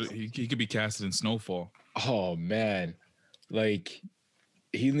he could be casted in Snowfall. Oh man, like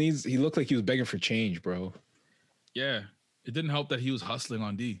he looked like he was begging for change, bro. Yeah, it didn't help that he was hustling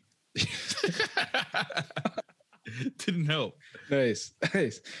on D. Didn't help. Nice.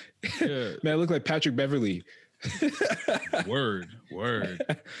 Yeah. Man, I look like Patrick Beverly. Word.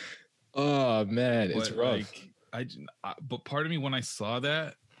 Oh man, it's rough. Like, but part of me when I saw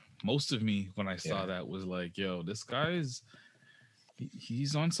that, most of me when I saw that was like, yo, this guy's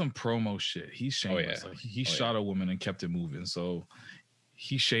he's on some promo shit. He's shameless. Like he shot a woman and kept it moving. So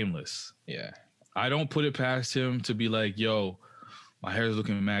he's shameless. Yeah. I don't put it past him to be like, yo, my hair is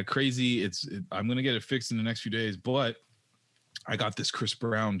looking mad crazy. I'm going to get it fixed in the next few days, but I got this Chris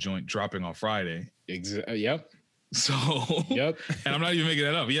Brown joint dropping on Friday. Yep. So, yep. And I'm not even making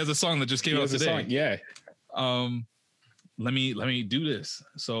that up. He has a song that just came out today. Yeah. Let me do this.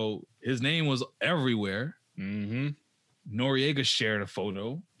 So his name was everywhere. Mm-hmm. Noriega shared a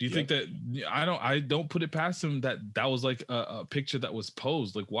photo. Do you think that I don't put it past him that was like a picture that was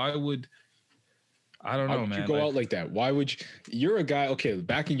posed? Like, why would I don't know, man. You go out like that. Why would you're a guy, okay,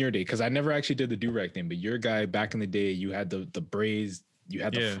 back in your day, because I never actually did the do-rag thing, but you're a guy back in the day, you had the braids, you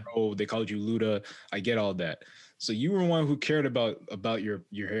had the fro, they called you Luda. I get all that. So you were one who cared about your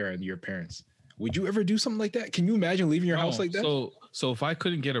hair and your appearance. Would you ever do something like that? Can you imagine leaving your house like that? So if I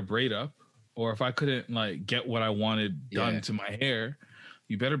couldn't get a braid up, or if I couldn't like get what I wanted done to my hair,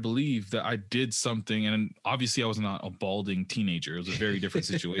 you better believe that I did something. And obviously I was not a balding teenager. It was a very different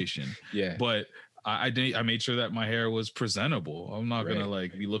situation. Yeah. But I made sure that my hair was presentable. I'm not gonna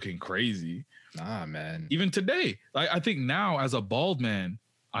like be looking crazy. Nah, man. Even today, I think now as a bald man,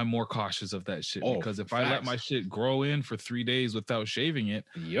 I'm more cautious of that shit because if I let my shit grow in for 3 days without shaving it,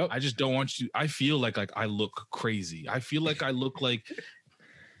 I just don't want you. I feel like I look crazy. I feel like I look like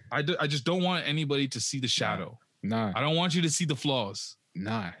I just don't want anybody to see the shadow. Nah. I don't want you to see the flaws.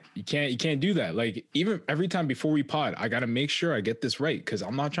 Nah, you can't do that. Like even every time before we pod, I gotta make sure I get this right because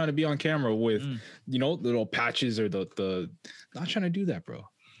I'm not trying to be on camera with little patches or the not trying to do that, bro.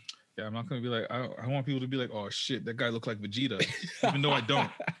 Yeah, I'm not gonna be like I want people to be like, oh shit, that guy looked like Vegeta, even though I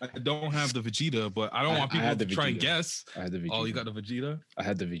don't have the Vegeta, but I don't want people to try and guess. I had the Vegeta. Oh, you got the Vegeta? I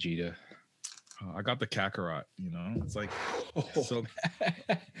had the Vegeta. I got the Kakarot, it's like so.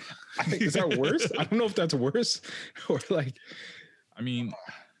 Is that worse? I don't know if that's worse or like. I mean,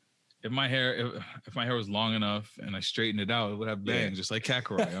 if my hair was long enough and I straightened it out, it would have bangs just like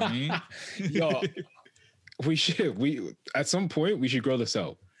Kakarot. I mean, yo, we at some point we should grow this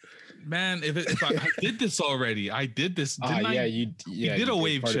out. Man, if I did this already, I did this. Didn't I? You did a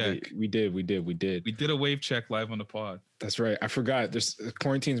wave check. We did. We did a wave check live on the pod. That's right. I forgot.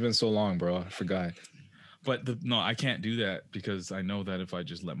 Quarantine's been so long, bro. I forgot. But no, I can't do that because I know that if I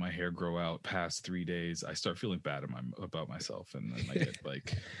just let my hair grow out past 3 days, I start feeling bad about myself, and then I get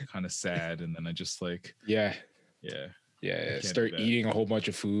like kind of sad, and then I just like Yeah. yeah. Yeah. Start eating a whole bunch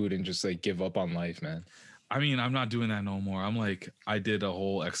of food and just like give up on life, man. I mean, I'm not doing that no more. I'm like, I did a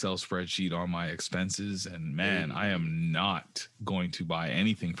whole Excel spreadsheet on my expenses, and man, I am not going to buy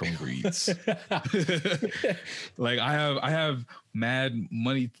anything from Uber Eats. Like I have mad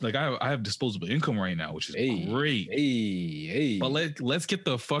money. Like I have disposable income right now, which is great. But let's get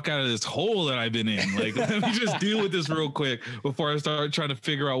the fuck out of this hole that I've been in. Like, let me just deal with this real quick before I start trying to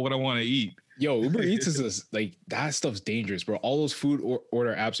figure out what I want to eat. Yo, Uber Eats is like, that stuff's dangerous, bro. All those food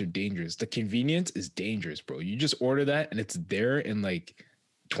order apps are dangerous. The convenience is dangerous, bro. You just order that and it's there in like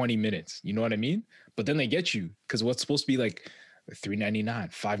 20 minutes. You know what I mean? But then they get you because what's supposed to be like $3.99,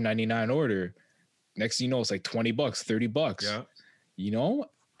 $5.99 order. Next thing you know, it's like $20, $30. Yeah. You know?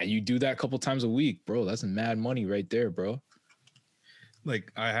 And you do that a couple times a week, bro. That's mad money right there, bro.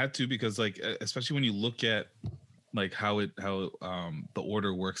 Like I had to, because like, especially when you look at like how the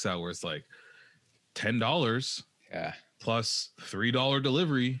order works out, where it's like $10 plus $3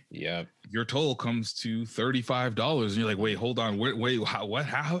 delivery. Yeah. Your total comes to $35. And you're like, wait, hold on. Wait, what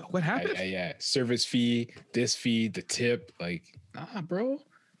happened? Yeah. Service fee, this fee, the tip. Like, nah, bro.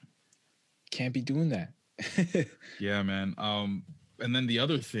 Can't be doing that. Yeah, man. And then the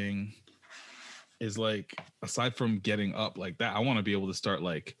other thing is like, aside from getting up like that, I want to be able to start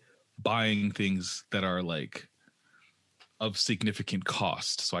like buying things that are like of significant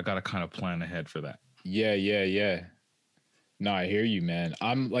cost. So I got to kind of plan ahead for that. Yeah. No, I hear you, man.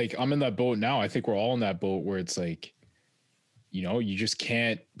 I'm in that boat now. I think we're all in that boat where it's like, you know, you just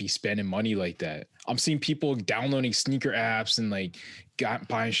can't be spending money like that. I'm seeing people downloading sneaker apps and like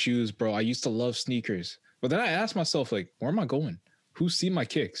buying shoes, bro. I used to love sneakers, but then I asked myself, like, where am I going? Who's seen my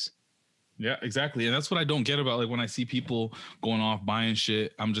kicks? Yeah, exactly. And that's what I don't get about like when I see people going off buying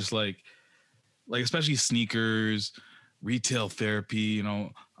shit. I'm just like especially sneakers, retail therapy, you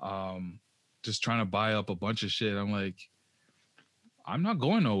know, just trying to buy up a bunch of shit. I'm like, I'm not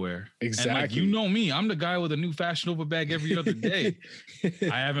going nowhere. Exactly. And like, you know me, I'm the guy with a new Fashion Nova bag every other day.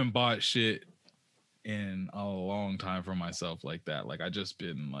 I haven't bought shit in a long time for myself like that. Like I just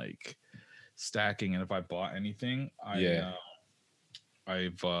been like stacking, and if I bought anything, it's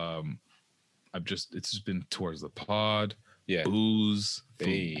just been towards the pod, booze,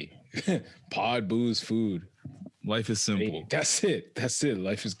 food. Pod, booze, food. Life is simple. Hey, that's it.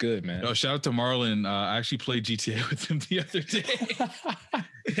 Life is good, man. Yo, shout out to Marlon. I actually played GTA with him the other day.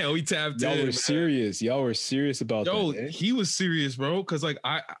 Yeah, we tapped Y'all in. were serious. Y'all were serious about that. Yo, he was serious, bro. Because like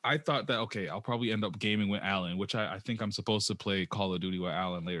I thought that, okay, I'll probably end up gaming with Alan, which I think I'm supposed to play Call of Duty with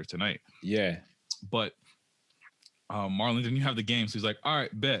Alan later tonight. Yeah. But Marlon didn't have the game, so he's like, all right,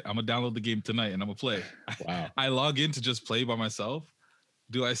 bet I'm gonna download the game tonight and I'm gonna play. Wow. I log in to just play by myself.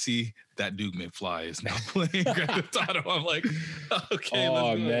 Do I see that Duke McFly is now playing Grand Theft Auto? I'm like, okay, oh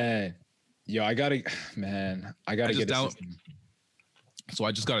let's go. Man. Yo, I gotta get down. So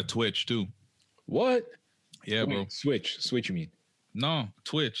I just got a Twitch too. What? Yeah, bro. Switch, you mean? No,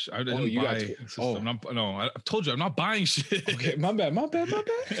 Twitch. I didn't buy a system. I told you I'm not buying shit. Okay, my bad.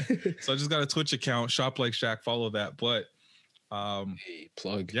 So I just got a Twitch account, Shop Like Shaq, follow that. But hey,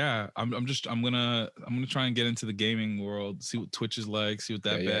 plug. Yeah, I'm gonna try and get into the gaming world, see what Twitch is like, see what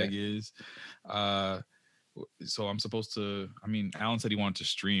that bag is. So I'm supposed to, I mean, Alan said he wanted to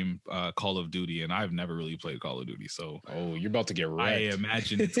stream Call of Duty, and I've never really played Call of Duty. So you're about to get wrecked. I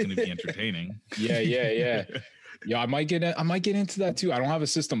imagine it's gonna be entertaining. Yeah. Yeah, I might get into that too. I don't have a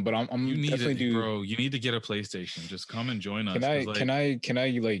system, but I'm definitely bro. You need to get a PlayStation. Just come and join us. Can I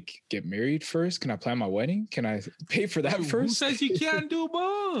like get married first? Can I plan my wedding? Can I pay for that first? Who says you can't do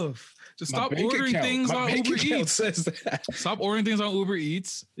both? Just stop ordering things on Uber Eats. Says that. Stop ordering things on Uber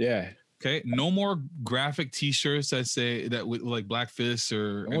Eats. Yeah. Okay. No more graphic T-shirts that say that with like Black Fist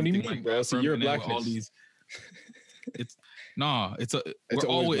or what do you mean, like bro? So you're a Black Fist. It's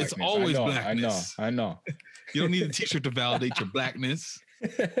always blackness. I know. You don't need a T-shirt to validate your blackness.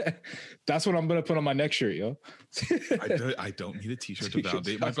 That's what I'm gonna put on my next shirt, yo. I don't need a T-shirt to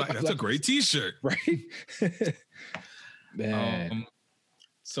validate my blackness. That's a great T-shirt, right? Man.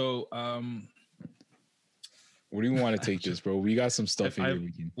 Where do you want to take this, bro? We got some stuff in here.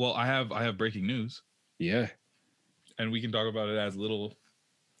 Well, I have breaking news. Yeah, and we can talk about it as little,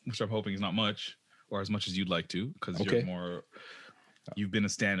 which I'm hoping is not much, or as much as you'd like to, because you're more. You've been a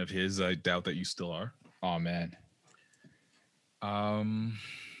stan of his. I doubt that you still are. Oh man.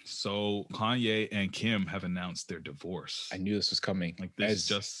 So Kanye and Kim have announced their divorce. I knew this was coming. Like this is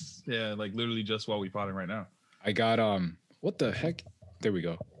just like literally just while we potting right now. I got what the heck? There we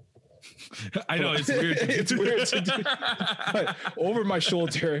go. I know it's weird. It's weird to do. But over my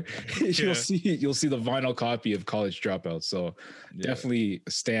shoulder, you'll see the vinyl copy of College Dropout. So definitely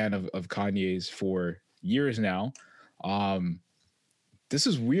a stan of Kanye's for years now. This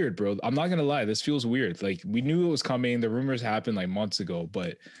is weird, bro. I'm not gonna lie. This feels weird. Like, we knew it was coming. The rumors happened like months ago,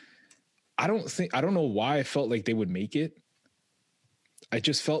 but I don't know why I felt like they would make it. I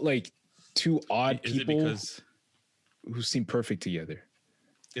just felt like two odd people who seem perfect together.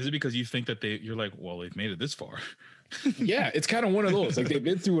 Is it because you think that you're like, well, they've made it this far? Yeah, it's kind of one of those. Like, they've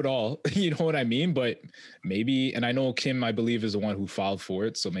been through it all. You know what I mean? But maybe, and I know Kim, I believe, is the one who filed for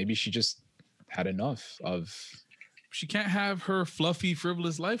it. So maybe she just had enough of. She can't have her fluffy,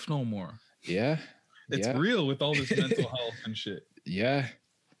 frivolous life no more. Yeah. It's real with all this mental health and shit. Yeah.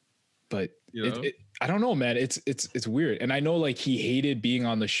 But I don't know, man. It's weird. And I know, like, he hated being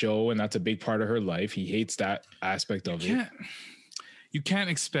on the show, and that's a big part of her life. He hates that aspect of it. You can't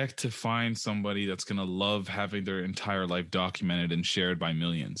expect to find somebody that's going to love having their entire life documented and shared by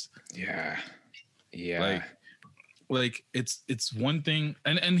millions. Yeah. Yeah. Like it's one thing,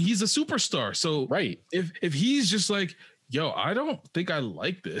 and he's a superstar. So right. If he's just like, yo, I don't think I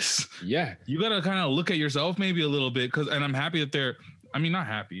like this. Yeah. You got to kind of look at yourself maybe a little bit. And I'm happy that not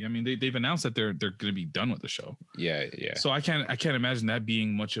happy. I mean, they've announced that they're going to be done with the show. Yeah. Yeah. So I can't imagine that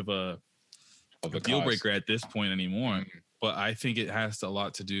being much of a deal breaker at this point anymore. Mm-hmm. But I think it has a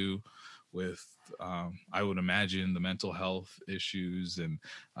lot to do with, I would imagine, the mental health issues and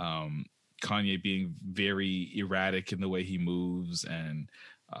Kanye being very erratic in the way he moves and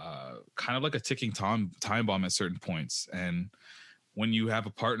kind of like a ticking time bomb at certain points. And when you have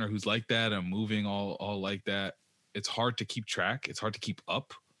a partner who's like that and moving all like that, it's hard to keep track. It's hard to keep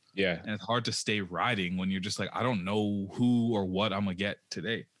up. Yeah. And it's hard to stay riding when you're just like, I don't know who or what I'm going to get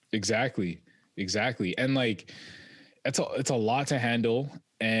today. Exactly. And like, it's a lot to handle.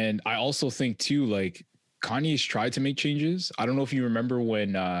 And I also think too, like, Kanye's tried to make changes. I don't know if you remember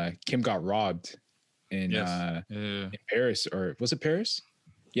when Kim got robbed in Paris, or was it Paris?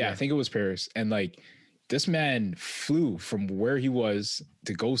 Yeah, I think it was Paris. And like, this man flew from where he was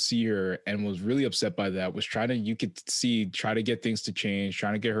to go see her and was really upset by that, was trying to, try to get things to change,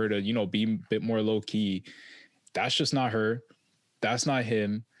 trying to get her to, be a bit more low key. That's just not her. That's not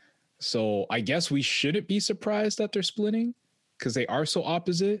him. So I guess we shouldn't be surprised that they're splitting because they are so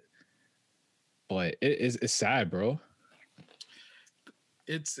opposite. But it's sad, bro.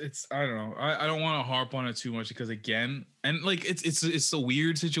 It's I don't know. I don't want to harp on it too much because, again, and like it's a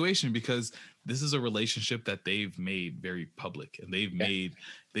weird situation because this is a relationship that they've made very public, and they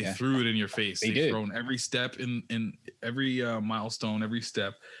threw it in your face. They've thrown every step in every milestone, every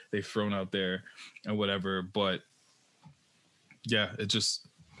step they've thrown out there and whatever. But yeah, it just,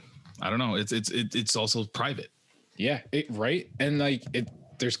 I don't know. It's also private. Yeah, right. And like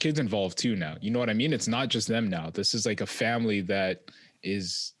there's kids involved too now. You know what I mean? It's not just them now. This is like a family that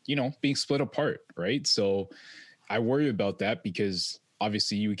is, being split apart, right? So I worry about that because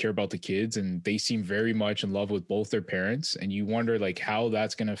obviously you care about the kids and they seem very much in love with both their parents, and you wonder like how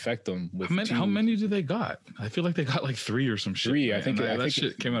that's going to affect them. With how many do they got? I feel like they got like 3 or some shit. 3, man. I think that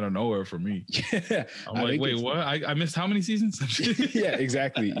shit came out of nowhere for me. Yeah, I'm like, wait, what? I missed how many seasons? Yeah,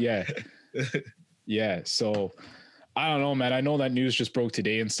 exactly. Yeah. Yeah. So I don't know, man. I know that news just broke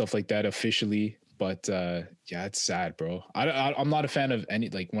today and stuff like that officially, but yeah, it's sad, bro. I'm not a fan of any,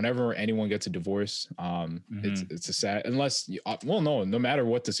 like, whenever anyone gets a divorce, it's a sad, unless no matter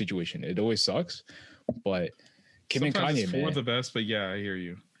what the situation, it always sucks. But Kim and Kanye, it's for the best. But yeah, I hear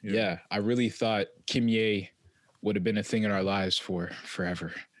you. Yeah, I really thought Kim Ye would have been a thing in our lives for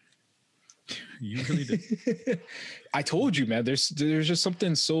forever. You really did. I told you, man. There's just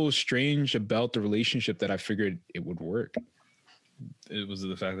something so strange about the relationship that I figured it would work. It was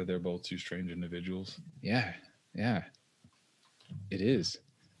the fact that they're both two strange individuals. Yeah, it is.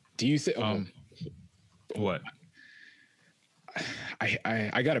 Do you think? What?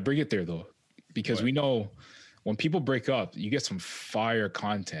 I got to bring it there though, because we know when people break up, you get some fire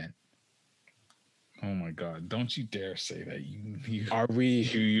content. Oh my God! Don't you dare say that. You are we?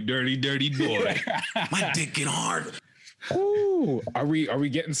 You dirty boy. My dick get hard. Ooh, are we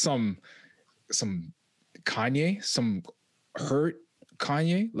getting some Kanye, some hurt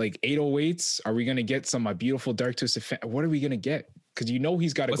Kanye, like 808s? Are we gonna get some My Beautiful Dark Twisted What are we gonna get? Because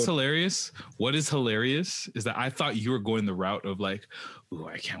he's got to. What's hilarious? What is hilarious is that I thought you were going the route of like, ooh,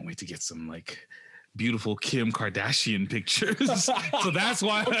 I can't wait to get some like beautiful Kim Kardashian pictures. So that's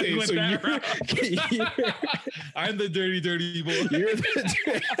why I went that route. I'm the dirty boy.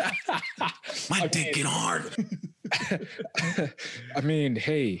 My dick get hard. I mean,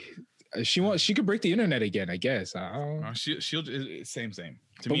 hey, She could break the internet again, I guess. I don't know. She'll same.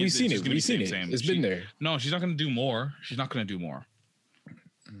 To But me, we've seen it. We've seen it. same. It's been there. No, she's not going to do more. She's not going to do more.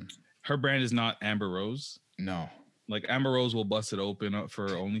 Her brand is not Amber Rose. No. Like Amber Rose will bust it open up for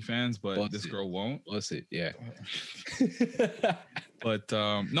OnlyFans, but Bust this it. girl won't. What's it? Yeah. But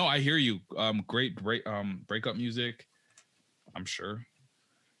no, I hear you. Great breakup music. I'm sure.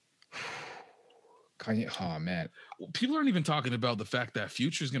 Kanye. Oh man. People aren't even talking about the fact that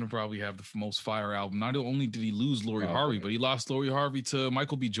Future's gonna probably have the most fire album. Not only did he lose Lori Harvey, but he lost Lori Harvey to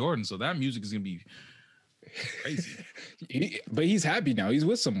Michael B. Jordan. So that music is gonna be crazy. But he's happy now. He's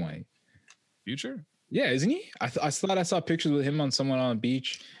with someone. Future? Yeah, isn't he? I thought I saw pictures with him on someone on the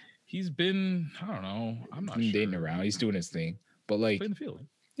beach. He's been, I don't know. I'm not He's sure. dating around. He's doing his thing. But like, Playing the field.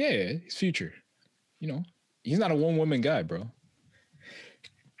 yeah, he's Future. You know, he's not a one woman guy, bro.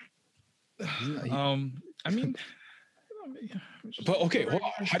 I mean, But okay, well,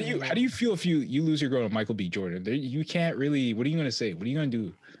 how do you feel if you lose your girl to Michael B. Jordan? You can't really. What are you gonna say? What are you gonna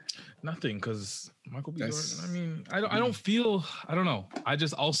do? nothing, because Michael B. That's- Jordan. I mean, I don't feel. I don't know. I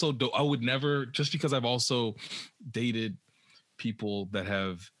just also do. I would never, just because I've also dated people that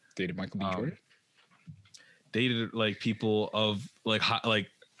have Dated Michael B. Jordan? dated like people of like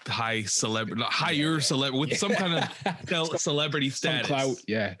high celebrity, higher celebrity with some kind of celebrity Some status, clout,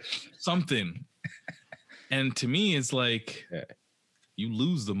 yeah. something. And to me, it's like Yeah. you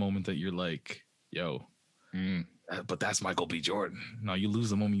lose the moment that you're like, yo, but that's Michael B. Jordan. No, you lose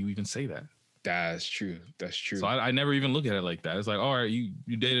the moment you even say that. That's true. That's true. So I never even look at it like that. It's like, all right, you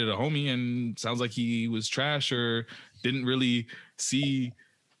dated a homie and sounds like he was trash or didn't really see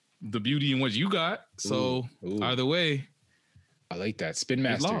the beauty in what you got. So Ooh. either way, I like that. Spin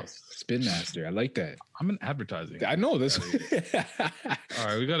Master. lost. Spin Master. I like that. I'm in advertising. I know this. All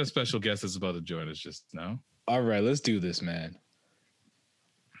right, we got a special guest that's about to join us just now. All right, let's do this, man.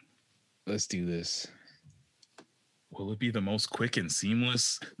 Let's do this. Will it be the most quick and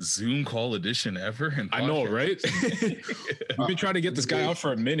seamless Zoom call edition ever? And I know, right? We've been trying to get this guy out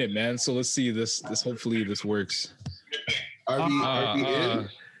for a minute, man. So let's see this. Hopefully this works. Are we in?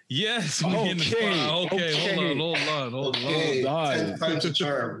 Yes. Okay, Okay. Hold on. Okay, on. 10 times the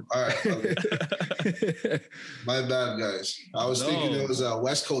charm. All right. Okay. My bad, guys. I was thinking it was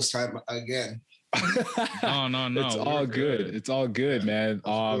West Coast time again. No. It's all good. It's all good, man.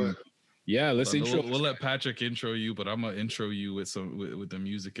 Good. Yeah, let's intro. We'll let Patrick intro you, but I'm gonna intro you with with the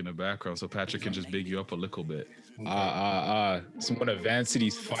music in the background, so Patrick can just big you up a little bit. Some one of Van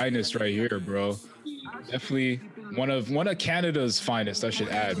City's finest right here, bro. Definitely one of Canada's finest, I should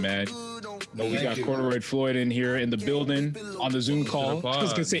add, man. No, we got Corduroy Floyd in here in the building on the Zoom call. I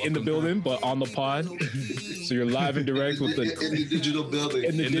was gonna say in the building, but on the pod. So you're live and direct with in the digital building.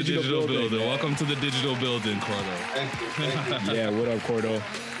 in the digital building. man. Welcome to the digital building, Cordo. Thank you. Yeah, what up, Cordo?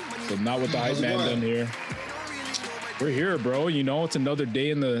 So not with the hype man done here. We're here, bro. You know, it's another day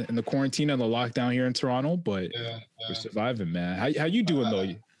in the quarantine and the lockdown here in Toronto, but we're surviving, man. How you doing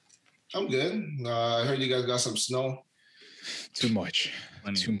though? I'm good. I heard you guys got some snow. Too much.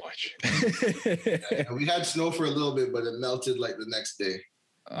 Plenty. Too much. We had snow for a little bit, but it melted like the next day.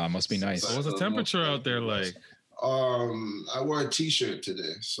 Must be nice. What's the temperature out there like? I wore a t-shirt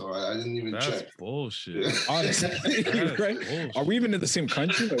today, so I didn't even That's check. bullshit. Honestly, right? bullshit. Are we even in the same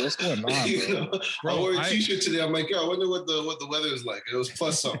country? Like, what's going on, You bro? know, Bro, I wore a I- t-shirt today. I'm like, yo, I wonder what the weather is like. It was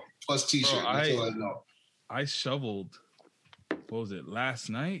plus something, plus t-shirt. Bro, That's all I know. I shoveled. What was it? Last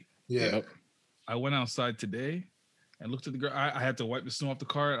night. Yeah. Yep. I went outside today and looked at the ground. I had to wipe the snow off the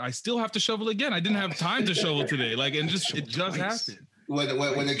car. I still have to shovel again. I didn't have time to shovel today. Like, and it just happened.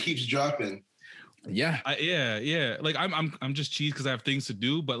 When it keeps dropping. Yeah. Yeah. Like I'm just cheese because I have things to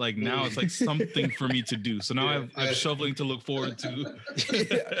do, but like now it's like something for me to do. So now I have shoveling to look forward to.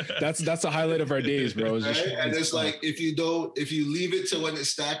 That's the highlight of our days, bro. It's just- Right? And it's like if you leave it to when it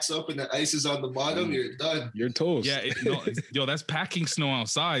stacks up and the ice is on the bottom, you're done. you're toast. Yeah, yo, that's packing snow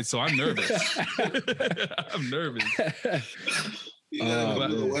outside, so I'm nervous. I'm nervous. You gotta go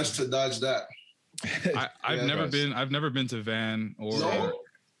to the west to dodge that. I've Yeah, never guys. been to Van or No?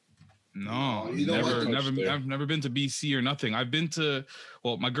 no, You don't want to touch there. I've never been to BC or nothing. I've been to,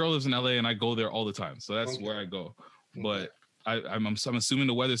 well, my girl lives in LA and I go there all the time, so that's Okay. where I go. But I'm assuming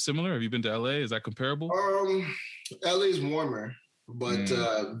the weather's similar. Have you been to LA? Is that comparable? LA's warmer, but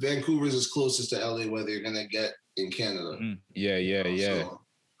Vancouver's is closest to LA weather you're gonna get in Canada. Yeah. So,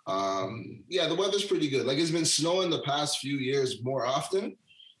 the weather's pretty good. Like it's been snowing the past few years more often,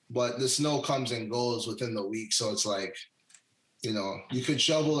 but the snow comes and goes within the week. So it's like, you know, you could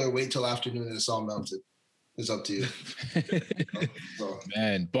shovel or wait till afternoon and it's all melted. It's up to you. So,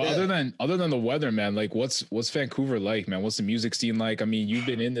 Man, but other than the weather, man, like what's Vancouver like, man? What's the music scene like? I mean, you've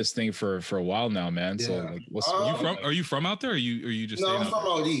been in this thing for a while now, man. So like, are you from out there? Or are you just? No, I'm from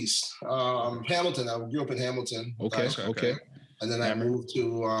out east. Hamilton. I grew up in Hamilton. Okay. And then I moved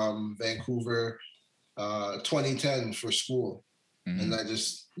to Vancouver 2010 for school. And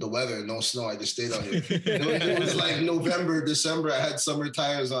the weather, no snow. I just stayed out here. It was like November, December. I had summer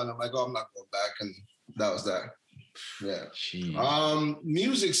tires on. I'm like, oh, I'm not going back. And that was that. Yeah. Jeez.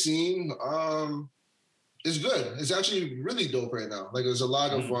 Music scene is good. It's actually really dope right now. Like there's a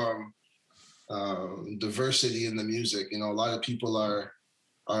lot of diversity in the music. You know, a lot of people are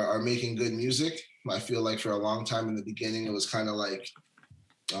making good music. I feel like for a long time in the beginning, it was kind of like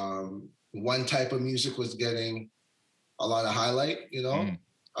one type of music was getting a lot of highlight, you know?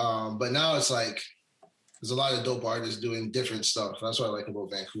 But now it's like there's a lot of dope artists doing different stuff. That's what I like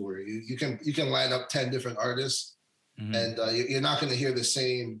about Vancouver. You can line up 10 different artists and you're not going to hear the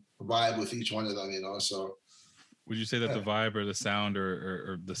same vibe with each one of them, you know? So would you say that the vibe or the sound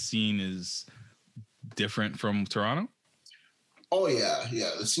or the scene is different from Toronto? Oh yeah.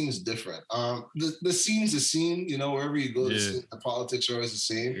 The scene is different. The scene's a scene, you know, wherever you go, the politics are always the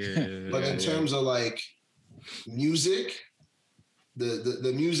same. But in terms of like music,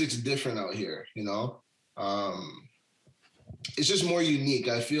 the music's different out here, you know. It's just more unique.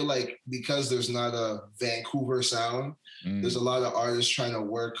 I feel like because there's not a Vancouver sound, there's a lot of artists trying to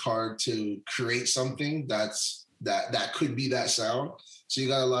work hard to create something that could be that sound. So you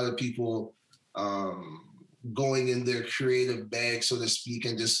got a lot of people going in their creative bag, so to speak,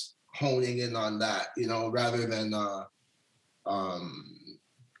 and just honing in on that, you know, rather than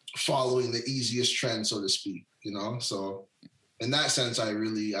following the easiest trend, so to speak, you know. So in that sense, I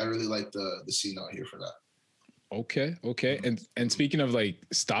really like the scene out here for that. Okay. And speaking of like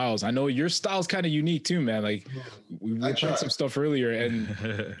styles, I know your style's kind of unique too, man. Like we were playing some stuff earlier, and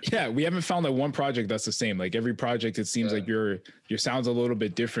we haven't found like one project that's the same. Like every project, it seems like your sound's a little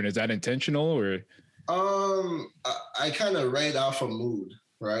bit different. Is that intentional or? I kind of write off a mood,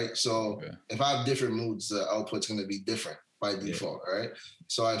 right? So if I have different moods, the output's going to be different by default, right?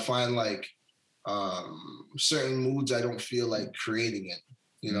 So I find like certain moods I don't feel like creating it,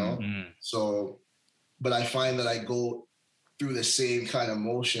 you know? So, but I find that I go through the same kind of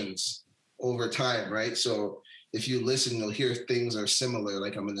motions over time, right? So if you listen, you'll hear things are similar,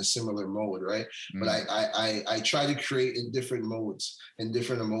 like I'm in a similar mode, right? But I try to create in different modes and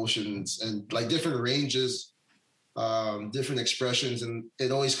different emotions and like different ranges, different expressions, and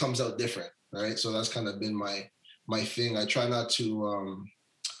it always comes out different, right? So that's kind of been my thing. I try not to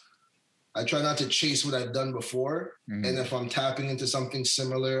chase what I've done before. And if I'm tapping into something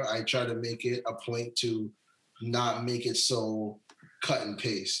similar, I try to make it a point to not make it so cut and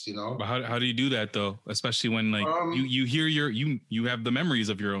paste, you know? But how do you do that though? Especially when like you hear you have the memories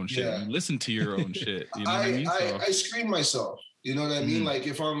of your own shit. You listen to your own shit. You know what I mean? I screen myself. You know what I mean? Like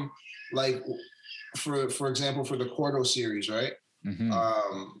if I'm like, for example, for the Cordo series, right?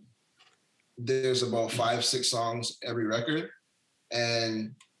 There's about 5-6 songs every record.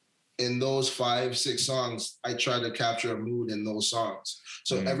 And in those 5-6 songs, I try to capture a mood in those songs.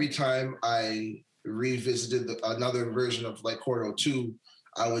 So every time I revisited another version of like Cordo 2,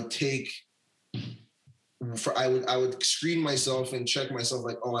 I would screen myself and check myself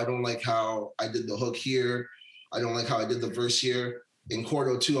like, oh, I don't like how I did the hook here. I don't like how I did the verse here. In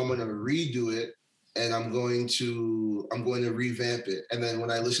Cordo 2, I'm going to redo it and I'm going to revamp it. And then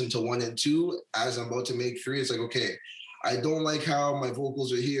when I listen to 1 and 2, as I'm about to make 3, it's like, okay, I don't like how my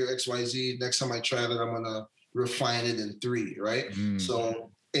vocals are here, XYZ. Next time I try that, I'm going to refine it in 3, right?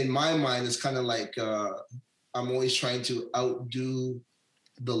 So in my mind, it's kind of like I'm always trying to outdo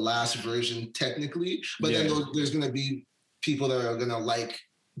the last version technically, but then there's going to be people that are going to like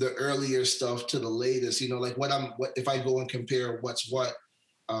the earlier stuff to the latest, you know, like what if I go and compare what's what,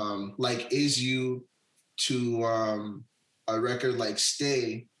 like Is You to a record like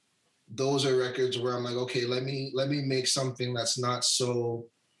Stay, those are records where I'm like, okay, let me make something that's not so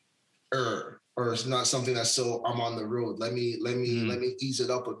or it's not something that's so I'm on the road. Let me ease it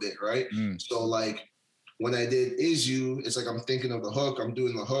up a bit, right? So like when I did Is You, it's like I'm thinking of the hook, I'm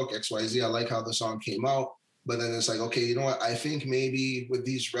doing the hook, XYZ. I like how the song came out. But then it's like, okay, you know what? I think maybe with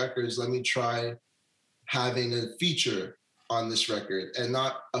these records, let me try having a feature on this record and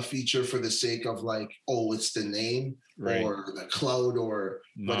not a feature for the sake of like, oh, it's the name or the cloud or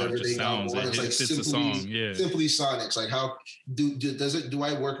whatever they want. It's like simply Sonics. Like how do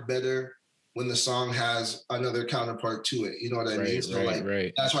I work better when the song has another counterpart to it? You know what I mean? So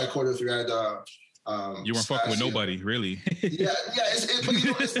that's why Cordo 3 had You weren't fucking with nobody, really. Yeah. But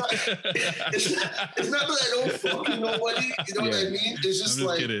you know, it's not that I don't fuck with nobody. You know what I mean? It's just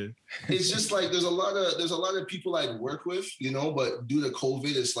like kidding. It's just like there's a lot of people I work with, you know, but due to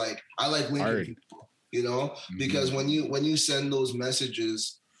COVID, it's like I like linking people, you know, because when you send those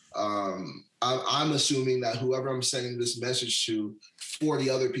messages, I'm assuming that whoever I'm sending this message to, 40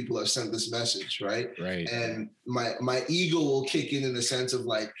 other people have sent this message, right? Right. And my ego will kick in the sense of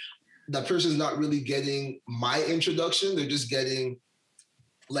like, that person's not really getting my introduction. They're just getting,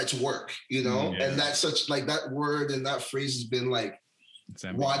 let's work, you know? And that's such like that word and that phrase has been like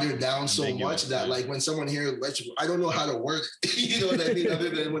watered down so much that like when someone here, I don't know how to word it. You know what I mean? Other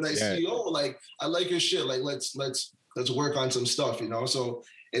than when I see, like, I like your shit. Like, let's work on some stuff, you know? So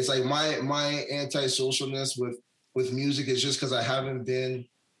it's like my anti-socialness with music is just because I haven't been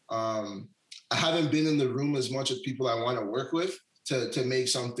in the room as much as people I want to work with to make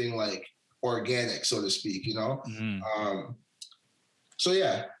something like organic, so to speak, you know? So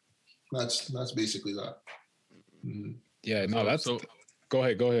yeah, that's basically that. Yeah, no, that's so. Go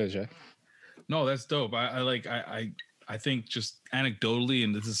ahead, Jay. No, that's dope. I think just anecdotally,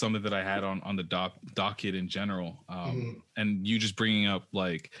 and this is something that I had on the docket in general, and you just bringing up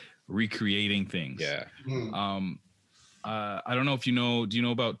like recreating things. Yeah. I don't know if you know. Do you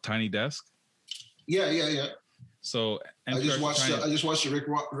know about Tiny Desk? Yeah. So I just watched the Rick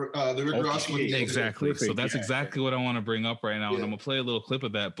Ross one. Exactly. So that's exactly what I want to bring up right now, and I'm gonna play a little clip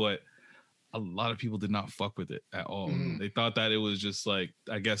of that. But a lot of people did not fuck with it at all. They thought that it was just like,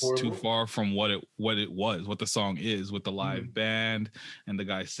 I guess, too far from what it was, what the song is, with the live band and the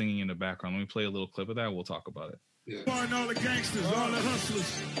guy singing in the background. Let me play a little clip of that. We'll talk about it. Yeah. Pardon all the gangsters, all the hustlers.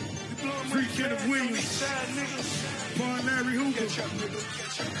 Free Kenneth Williams. Pardon Larry Hoover.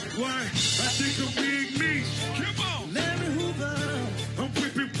 Why? I think I'm Big Meech. Come on. Larry Hoover. I'm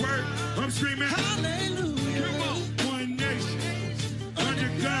whipping work. I'm screaming hallelujah. Come on. One nation.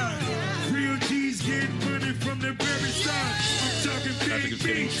 Under God. Real G's getting money from the very start. I'm talking Big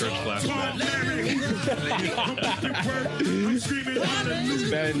Meech. Pardon Larry Hoover. I'm whipping work. I'm screaming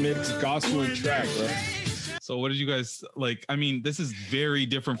hallelujah. Bad mix gospel track, bro. So what did you guys like? I mean, this is very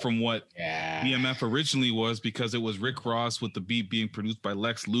different from what BMF originally was, because it was Rick Ross with the beat being produced by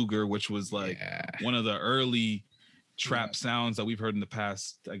Lex Luger, which was like one of the early trap sounds that we've heard in the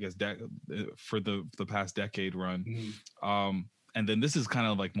past, I guess, for the past decade run. And then this is kind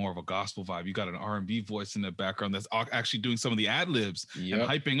of like more of a gospel vibe. You got an R&B voice in the background that's actually doing some of the ad libs and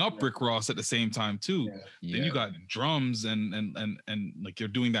hyping up Rick Ross at the same time too. Then you got drums and like you're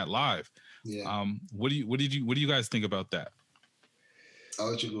doing that live. What do you guys think about that?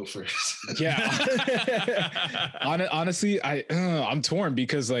 I'll let you go first. Honestly, I'm torn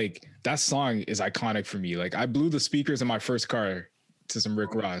because like that song is iconic for me. Like I blew the speakers in my first car to some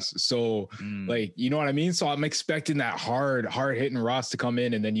Rick Ross. So like, you know what I mean? So I'm expecting that hard hitting Ross to come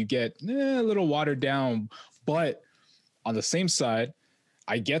in, and then you get a little watered down. But on the same side,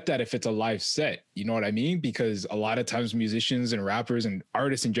 I get that if it's a live set, you know what I mean? Because a lot of times musicians and rappers and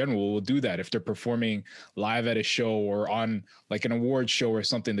artists in general will do that. If they're performing live at a show or on like an award show or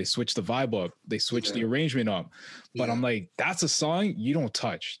something, they switch the vibe up, they switch the arrangement up. But I'm like, that's a song you don't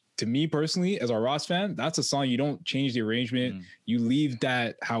touch. To me personally, as a Ross fan, that's a song you don't change the arrangement. You leave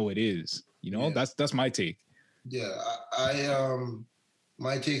that how it is. You know, that's my take. Yeah, I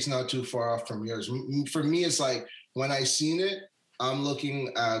my take's not too far off from yours. For me, it's like when I seen it, I'm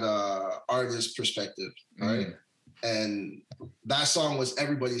looking at artist perspective, right? And that song was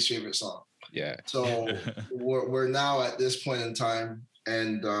everybody's favorite song. Yeah. So we're now at this point in time,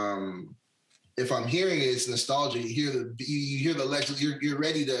 and if I'm hearing it, it's nostalgia. You hear the lecture, you're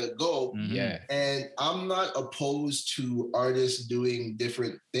ready to go. Yeah. And I'm not opposed to artists doing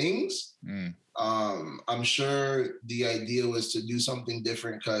different things. I'm sure the idea was to do something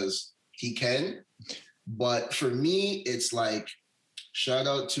different because he can. But for me, it's like, shout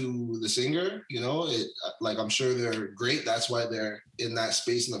out to the singer, you know, like I'm sure they're great. That's why they're in that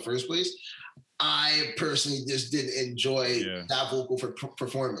space in the first place. I personally just didn't enjoy that vocal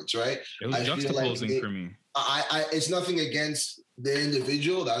performance, right? It was juxtaposing for me. It's nothing against the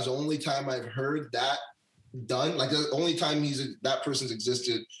individual. That was the only time I've heard that done. Like the only time that person's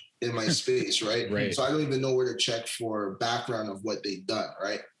existed in my space, right? Right. So I don't even know where to check for background of what they've done,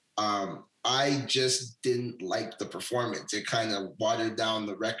 right? I just didn't like the performance. It kind of watered down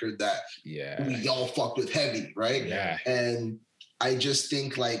the record that we all fucked with heavy, right? Yeah. And I just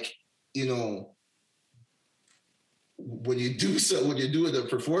think like, you know, when you do the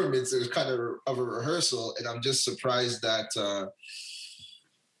performance, there's kind of a rehearsal, and I'm just surprised that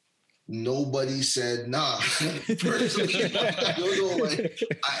nobody said nah. Personally, I don't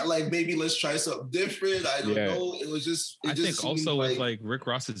know. Like maybe let's try something different. I don't know. It was just. I think also with like Rick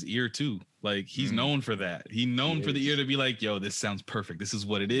Ross's ear too. Like he's known for that. He's known for the ear to be like, yo, this sounds perfect. This is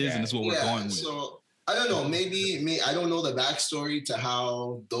what it is, and this is what we're going with. So I don't know. Maybe I don't know the backstory to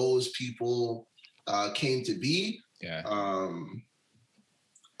how those people came to be. Yeah.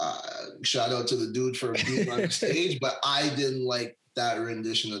 Shout out to the dude for being on the stage, but I didn't like that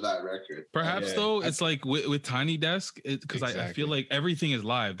rendition of that record. Perhaps though, it's like with Tiny Desk, because I feel like everything is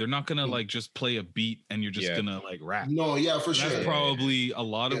live. They're not gonna like just play a beat and you're just gonna like rap. No, for sure. That's probably a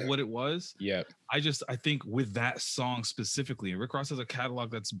lot of what it was. Yeah. I think with that song specifically, Rick Ross has a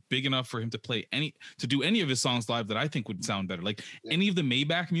catalog that's big enough for him to do any of his songs live that I think would sound better. Like any of the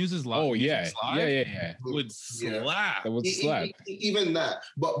Maybach Muses live. Oh yeah, live would slap. That would slap. Even that,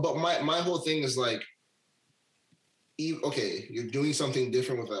 but my whole thing is like, okay, you're doing something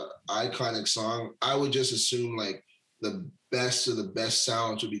different with an iconic song. I would just assume like the best of the best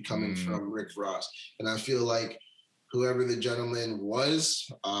sounds would be coming from Rick Ross. And I feel like whoever the gentleman was,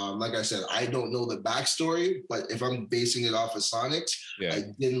 like I said, I don't know the backstory, but if I'm basing it off of Sonics, I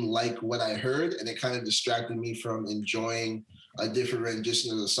didn't like what I heard, and it kind of distracted me from enjoying a different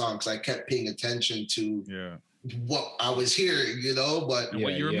rendition of the song because I kept paying attention to what I was hearing, but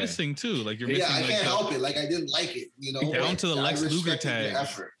what you were missing too. Like you're missing. I can't help it. Like I didn't like it, down to the Lex Luger tag.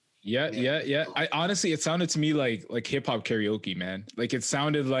 Yeah. I honestly, it sounded to me like hip hop karaoke, man. Like it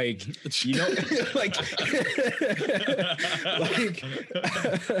sounded like, like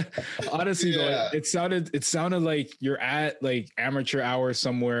honestly, though, it sounded like you're at like amateur hour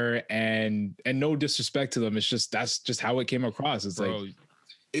somewhere, and no disrespect to them, it's just that's just how it came across. It's like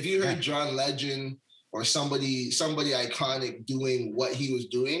if you heard John Legend or somebody iconic doing what he was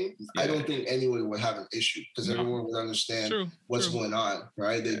doing, I don't think anyone would have an issue because everyone would understand what's going on,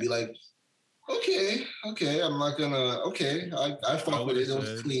 right? They'd be like, okay, I'm not gonna, I fuck with it, it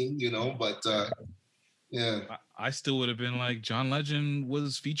was clean, but I still would have been like, John Legend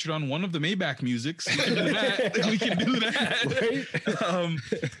was featured on one of the Maybach musics. We can do that. We can do that. Right?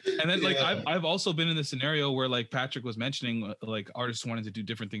 And then like I've also been in the scenario where like Patrick was mentioning, like artists wanted to do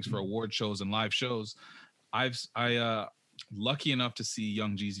different things for award shows and live shows. I lucky enough to see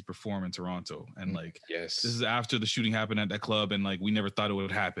Young Jeezy perform in Toronto, and like this is after the shooting happened at that club, and like we never thought it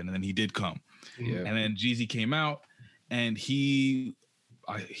would happen, and then he did come, and then Jeezy came out, and he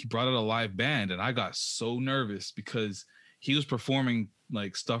brought out a live band, and I got so nervous because he was performing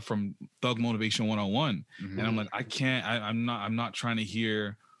like stuff from Thug Motivation 101. And I'm like, I'm not trying to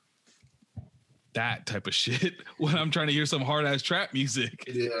hear that type of shit when I'm trying to hear some hard ass trap music.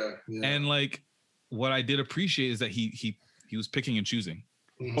 And like, what I did appreciate is that he was picking and choosing.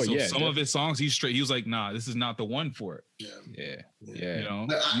 Some of his songs, he was like, nah, this is not the one for it.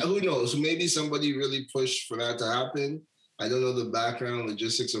 Who knows? Maybe somebody really pushed for that to happen. I don't know the background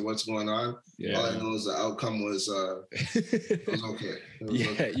logistics of what's going on. All I know is the outcome was it was okay.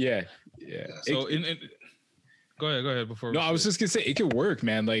 Yeah. So go ahead before. No, I was just gonna say it could work,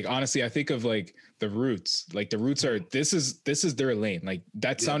 man. Like honestly, I think of like the Roots. Like the Roots are this is their lane. Like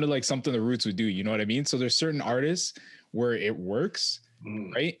that sounded like something the Roots would do. You know what I mean? So there's certain artists where it works.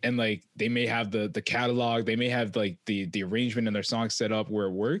 Right. And like they may have the catalog, they may have like the arrangement in their song set up where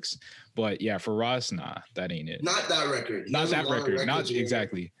it works. But yeah, for Ross, nah, that ain't it. Not that record. Not that record. Not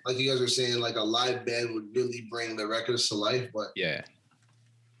exactly. Like you guys were saying, like a live band would really bring the records to life. But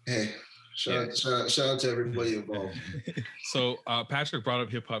hey, shout out to everybody involved. So Patrick brought up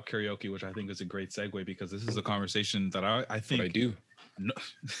hip hop karaoke, which I think is a great segue because this is a conversation that I think I do. No,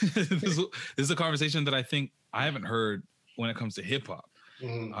 this is a conversation that I think I haven't heard when it comes to hip hop.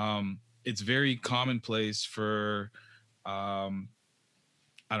 It's very commonplace for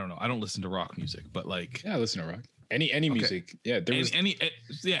I don't know. I don't listen to rock music, but like I listen to rock. Any music. Yeah, there was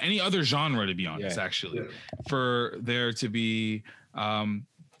any other genre, to be honest, actually. For there to be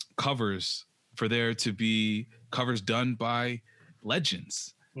covers, for there to be covers done by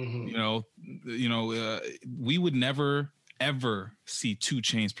legends. We would never ever see 2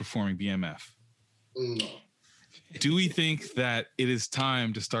 Chainz performing BMF. No. Do we think that it is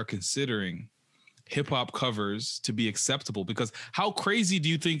time to start considering hip hop covers to be acceptable? Because how crazy do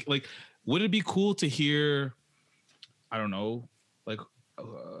you think, like, would it be cool to hear, I don't know, like,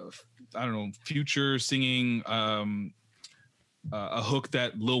 Future singing a hook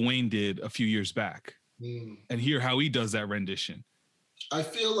that Lil Wayne did a few years back and hear how he does that rendition? I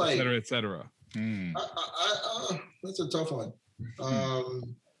feel like, et cetera. That's a tough one.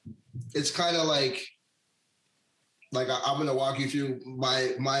 It's kind of like I'm gonna walk you through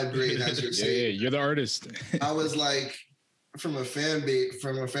my brain as you're saying. Yeah, you're the artist. I was like, from a fan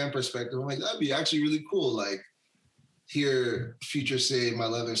perspective, I'm like, that'd be actually really cool. Like, hear Future say "My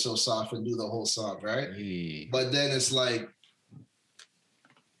Leather's So Soft" and do the whole song, right? Hey. But then it's like,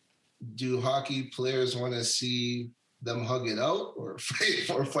 do hockey players want to see them hug it out or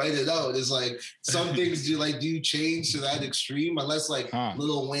fight it out? It's like some things do you change to that extreme unless like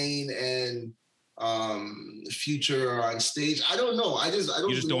Lil Wayne and Future are on stage. I don't know. I don't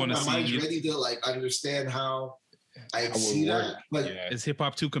want to see. My mind's ready to like understand how I see that. But is hip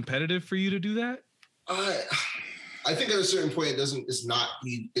hop too competitive for you to do that? I think at a certain point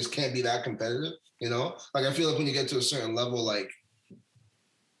it can't be that competitive. You know, like I feel like when you get to a certain level, like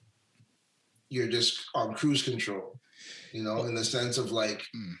you're just on cruise control. You know, in the sense of like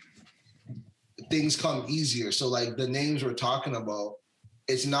things come easier. So like the names we're talking about,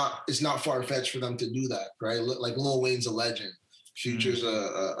 it's not far-fetched for them to do that, right? Like Lil Wayne's a legend. Future's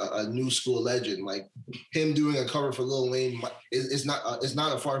a new school legend. Like him doing a cover for Lil Wayne is not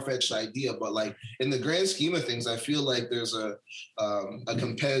a far-fetched idea, but like in the grand scheme of things, I feel like there's a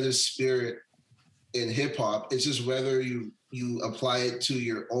competitive spirit in hip hop. It's just whether you apply it to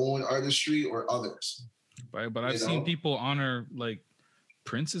your own artistry or others. Right, but I've seen people honor like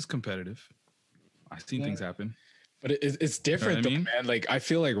Prince is competitive. I've seen things happen. But it's different, man. Like I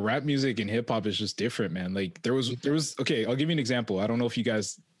feel like rap music and hip hop is just different, man. Like there was okay. I'll give you an example. I don't know if you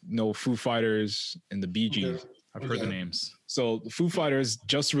guys know Foo Fighters and the Bee Gees. I've heard the names. So Foo Fighters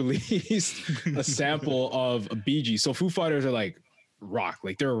just released a sample of a Bee Gees. So Foo Fighters are like rock,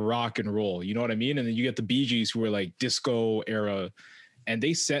 like they're rock and roll. You know what I mean? And then you get the Bee Gees who are like disco era, and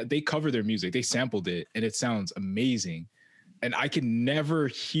they cover their music. They sampled it, and it sounds amazing. And I can never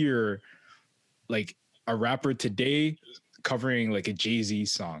hear like a rapper today covering like a Jay-Z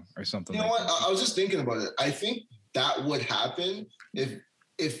song or something. You know what? I was just thinking about it. I think that would happen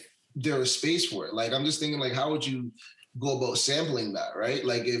if there was space for it. Like I'm just thinking like, how would you go about sampling that, right?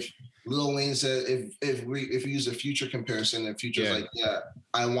 Like if Lil Wayne said, if we use a Future comparison and Future's like,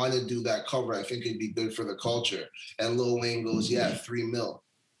 I want to do that cover. I think it'd be good for the culture. And Lil Wayne goes, $3 million.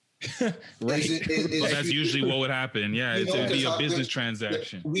 Right. That's usually what would happen. Yeah, it would be a business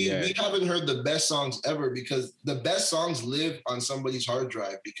transaction. We haven't heard the best songs ever because the best songs live on somebody's hard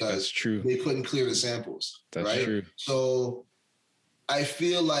drive because that's true. They couldn't clear the samples. That's true. So I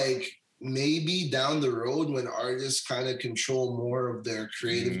feel like maybe down the road when artists kind of control more of their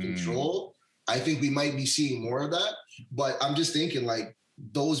creative control, I think we might be seeing more of that. But I'm just thinking like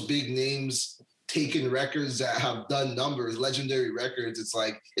those big names taking records that have done numbers, legendary records, it's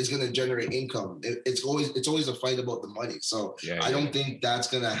like it's going to generate income. It's always a fight about the money. So I don't think that's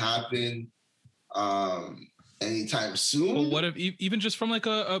going to happen anytime soon. Well, what if even just from like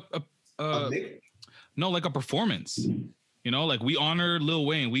a performance? You know, like we honor Lil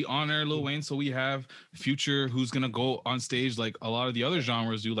Wayne. So we have Future who's going to go on stage like a lot of the other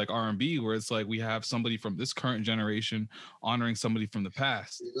genres do, like R&B, where it's like we have somebody from this current generation honoring somebody from the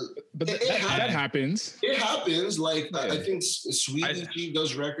past. But that happens. It happens. Like I think Sweetie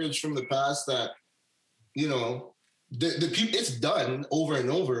does records from the past that, you know, the people, it's done over and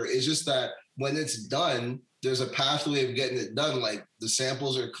over. It's just that when it's done, there's a pathway of getting it done. Like the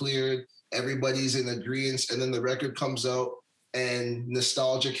samples are cleared. Everybody's in agreement, and then the record comes out and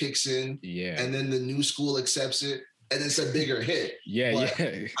nostalgia kicks in, and then the new school accepts it, and it's a bigger hit.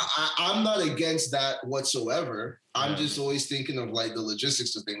 I'm not against that whatsoever. I'm just always thinking of like the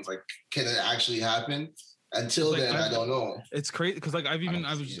logistics of things, like can it actually happen? Until then, I don't know. It's crazy because like I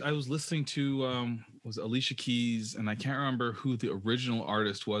was listening to was Alicia Keys, and I can't remember who the original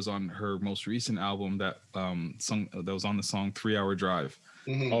artist was on her most recent album that was on the song 3 Hour Drive.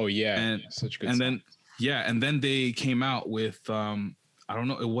 Mm-hmm. Oh yeah, and such a good song. Then they came out with I don't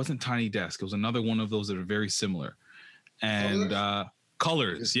know, it wasn't Tiny Desk, it was another one of those that are very similar. And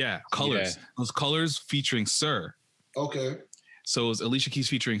Colors. Those Colors featuring Sir. Okay. So it was Alicia Keys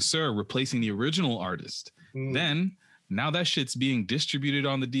featuring Sir replacing the original artist. Then now that shit's being distributed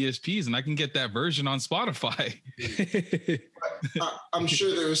on the DSPs, and I can get that version on Spotify. I'm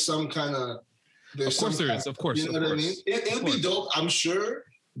sure there's some kind of. Of course there is. Of course. You know what I mean? It would be dope. I'm sure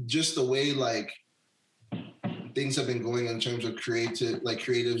just the way like things have been going in terms of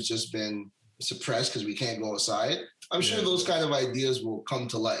creative's just been suppressed because we can't go outside. I'm sure those kind of ideas will come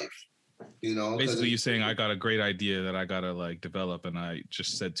to life. You know? Basically you're saying I got a great idea that I got to like develop and I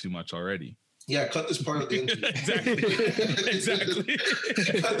just said too much already. Yeah, cut this part of the interview. Exactly.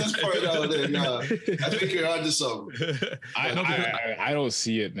 Cut this part out and I think you're onto something. I don't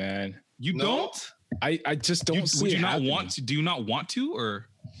see it, man. You don't? I just don't see it. Do you not want to, or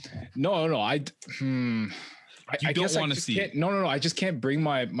no? I don't want to see it. No. I just can't bring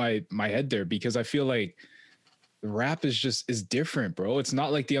my head there because I feel like rap is different, bro. It's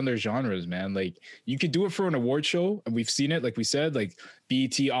not like the other genres, man. Like you could do it for an award show, and we've seen it, like we said, like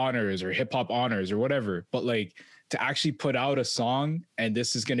BET honors or hip hop honors or whatever. But like to actually put out a song and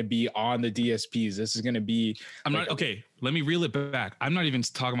this is going to be on the DSPs, this is going to be. I'm not okay. Let me reel it back. I'm not even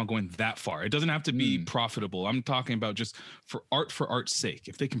talking about going that far. It doesn't have to be profitable. I'm talking about just for art's sake.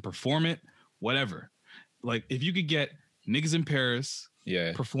 If they can perform it, whatever. Like if you could get Niggas in Paris,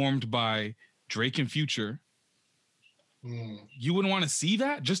 performed by Drake and Future. You wouldn't want to see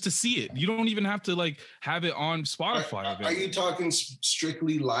that just to see it. You don't even have to like have it on Spotify. Are you talking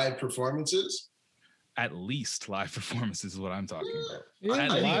strictly live performances? At least live performances is what I'm talking about. Yeah,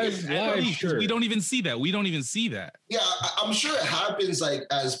 live, sure. We don't even see that. Yeah, I'm sure it happens like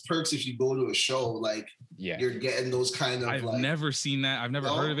as perks if you go to a show. Like you're getting those kind of. I've never seen that. I've never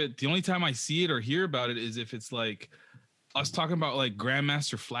heard of it. The only time I see it or hear about it is if it's like us talking about like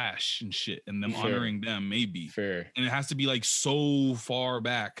Grandmaster Flash and shit and them honoring them, maybe. Fair. And it has to be like so far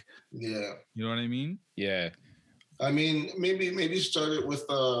back. Yeah. You know what I mean? Yeah. I mean, maybe start it with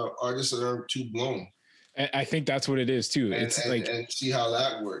artists that aren't too blown. I think that's what it is too. And, it's and, like and see how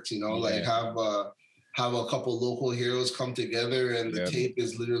that works, you know, like have a couple local heroes come together and the tape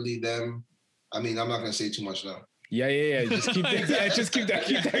is literally them. I mean, I'm not gonna say too much now. Yeah. Just keep that. Just keep that.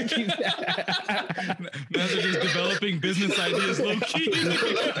 Now they're just developing business ideas low key.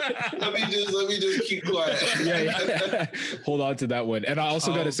 let me just keep quiet. Yeah. Hold on to that one. And I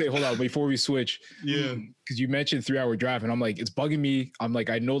also got to say, hold on, before we switch. Yeah. Because you mentioned 3 Hour Drive, and I'm like, it's bugging me. I'm like,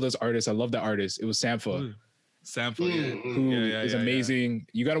 I know this artist. I love that artist. It was Sampha. Who is amazing. Yeah.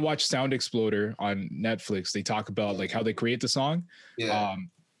 You got to watch Sound Exploder on Netflix. They talk about like how they create the song. Yeah.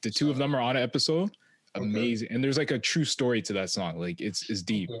 The two of them are on an episode. Amazing. And there's like a true story to that song. Like it's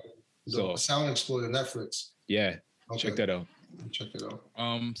deep. Okay. So Sound Exploder Netflix. Yeah. Check that out. Check it out.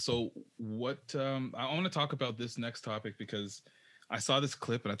 So what I want to talk about this next topic because I saw this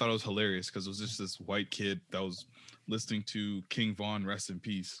clip and I thought it was hilarious because it was just this white kid that was listening to King Von, rest in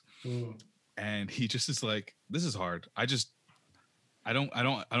peace. And he just is like, this is hard. I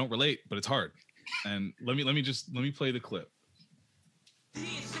don't relate, but it's hard. And let me play the clip.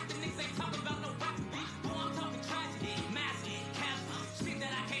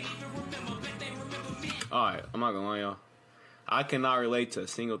 All right, I'm not gonna lie, y'all. I cannot relate to a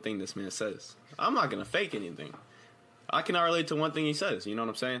single thing this man says. I'm not gonna fake anything. I cannot relate to one thing he says. You know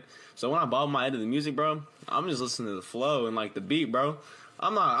what I'm saying? So when I bob my head to the music, bro, I'm just listening to the flow and like the beat, bro.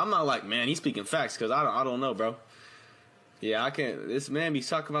 I'm not like, man, he's speaking facts because I don't know, bro. Yeah, I can't. This man be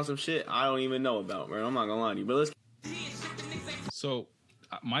talking about some shit I don't even know about, bro. I'm not gonna lie to you, but let's. So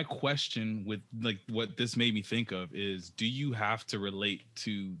my question with like what this made me think of is, do you have to relate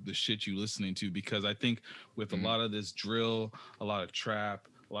to the shit you listening to? Because I think with a lot of this drill, a lot of trap,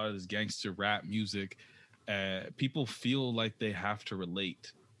 a lot of this gangster rap music, people feel like they have to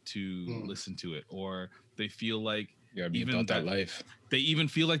relate to listen to it, or they feel like even about that life. They even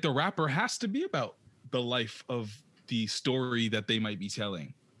feel like the rapper has to be about the life of the story that they might be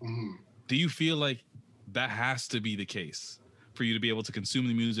telling. Do you feel like that has to be the case for you to be able to consume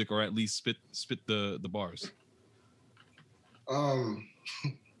the music or at least spit the bars? I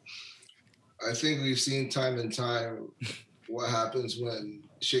think we've seen time and time what happens when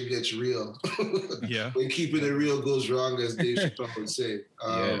shit gets real. Yeah. When keeping it real goes wrong, as Dave Chappelle would say.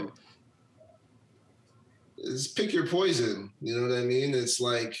 It's pick your poison. You know what I mean? It's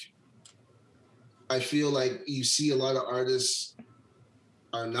like, I feel like you see a lot of artists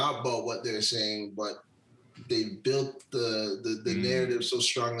are not about what they're saying, but they built the narrative so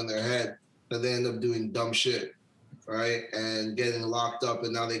strong in their head that they end up doing dumb shit, right? And getting locked up,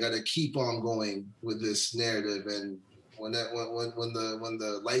 and now they got to keep on going with this narrative. And when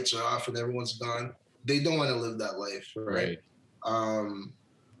the lights are off and everyone's gone, they don't want to live that life, right?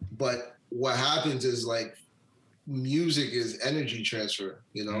 But what happens is like music is energy transfer,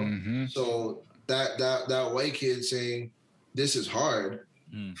 you know. So that white kid saying this is hard.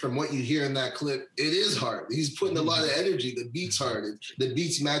 From what you hear in that clip, it is hard. He's putting a lot of energy. The beat's hard. The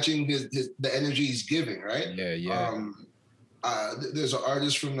beat's matching the energy he's giving, right? There's an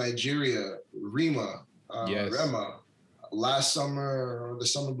artist from Nigeria, Rema. Last summer or the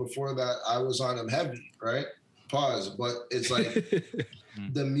summer before that, I was on him heavy, right? Pause. But it's like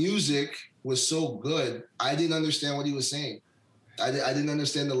the music was so good, I didn't understand what he was saying. I didn't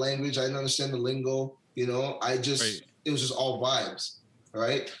understand the language. I didn't understand the lingo. You know, it was just all vibes.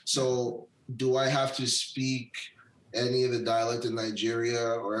 Right. So do I have to speak any of the dialect in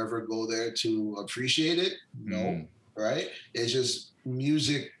Nigeria or ever go there to appreciate it? No. Right. It's just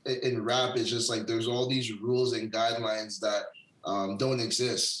music in rap. It's just like there's all these rules and guidelines that don't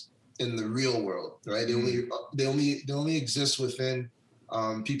exist. in the real world, right? They only exist within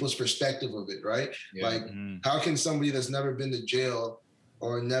people's perspective of it, right? Yeah. Like, how can somebody that's never been to jail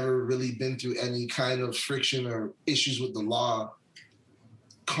or never really been through any kind of friction or issues with the law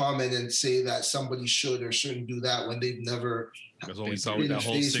comment and say that somebody should or shouldn't do that when they've never Because all we saw with that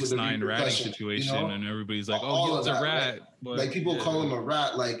whole 6ix9ine ratting situation, you know? And everybody's like, "Oh, he's a rat." Right? But, like people call him a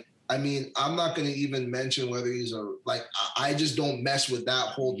rat. Like, I mean, I'm not going to even mention whether he's a like. I just don't mess with that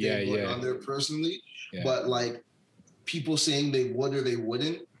whole thing going on there personally. Yeah. But like people saying they would or they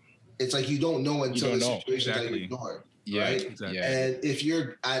wouldn't, it's like you don't know until the situation that you ignore. Yeah, right? Exactly. And if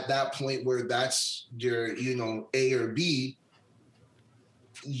you're at that point where that's your, you know, A or B,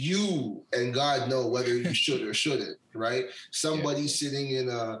 you and God know whether you should or shouldn't, right? Somebody sitting in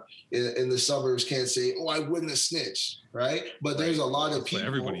the suburbs can't say, "Oh, I wouldn't have snitched," right? But there's a lot of people.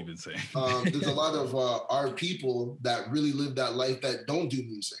 Everybody been saying. There's a lot of our people that really live that life that don't do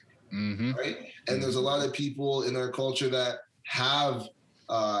music, right? And there's a lot of people in our culture that have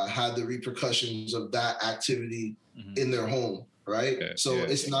had the repercussions of that activity in their home, right? So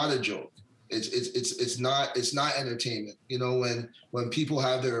it's not a joke. It's not entertainment. You know, when people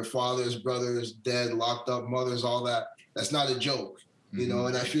have their fathers, brothers dead, locked up, mothers, all that, that's not a joke. You know,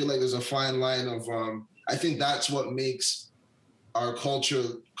 and I feel like there's a fine line of I think that's what makes our culture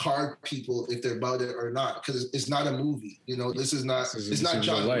card people if they're about it or not, because it's not a movie. You know, this is not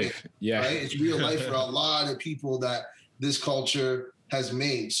John Wick, right? It's real life for a lot of people that this culture has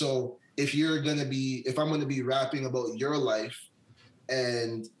made. So if I'm gonna be rapping about your life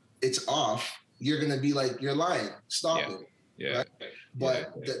and it's off, you're going to be like, you're lying. Stop it. Yeah. Right?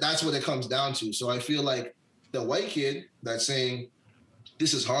 But that's what it comes down to. So I feel like the white kid that's saying,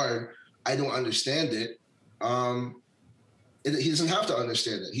 this is hard, I don't understand it. He doesn't have to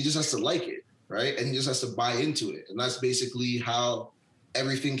understand it. He just has to like it, right? And he just has to buy into it. And that's basically how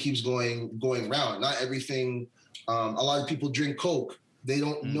everything keeps going round. Not everything. A lot of people drink Coke. They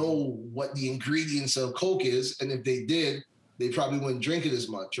don't know what the ingredients of Coke is. And if they did, they probably wouldn't drink it as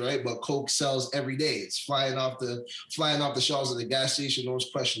much, right? But Coke sells every day. It's flying off the shelves at the gas station. No one's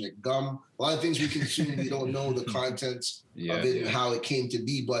questioning it. Gum, a lot of things we consume, we don't know the contents of it and how it came to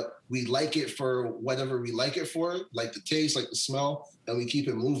be, but we like it for whatever we like it for, like the taste, like the smell, and we keep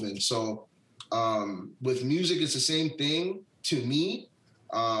it moving. So with music, it's the same thing to me.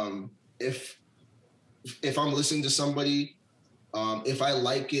 If I'm listening to somebody, if I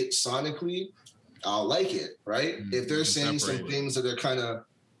like it sonically, I'll like it, right? If they're saying some things that are kind of,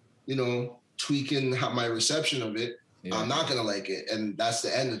 you know, tweaking my reception of it, I'm not gonna like it, and that's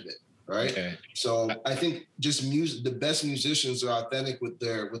the end of it, right? Okay. So I think just the best musicians are authentic with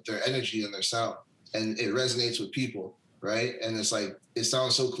their energy and their sound, and it resonates with people, right? And it's like, it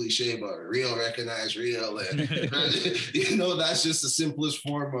sounds so cliche, but real recognize real, and you know, that's just the simplest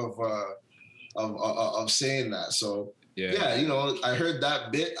form of saying that. So. Yeah, you know, I heard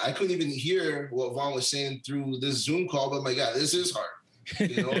that bit. I couldn't even hear what Vaughn was saying through this Zoom call, but my God, this is hard.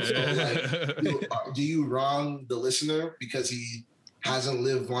 You know, so like, do you wrong the listener because he hasn't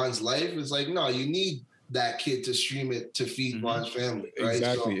lived Vaughn's life? It's like, no, you need that kid to stream it to feed Vaughn's family, right?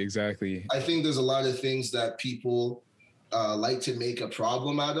 Exactly. I think there's a lot of things that people like to make a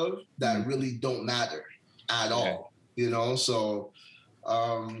problem out of that really don't matter at all, you know? So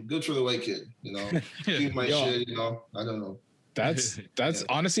good for the white kid, you know. Keep my shit, you know. I don't know. That's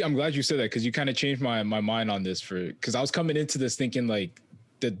honestly, I'm glad you said that, because you kind of changed my mind on this, because I was coming into this thinking like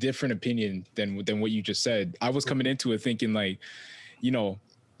the different opinion than what you just said. I was coming into it thinking like, you know,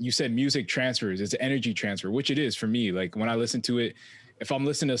 you said music transfers, it's an energy transfer, which it is for me. Like when I listen to it, if I'm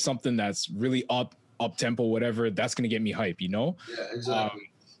listening to something that's really up tempo, whatever, that's gonna get me hype, you know. Yeah, exactly.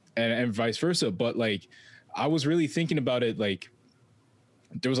 And vice versa. But like, I was really thinking about it, like,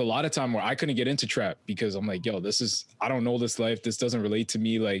 there was a lot of time where I couldn't get into trap because I'm like, yo, I don't know this life. This doesn't relate to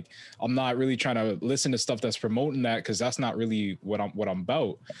me. Like, I'm not really trying to listen to stuff that's promoting that, because that's not really what I'm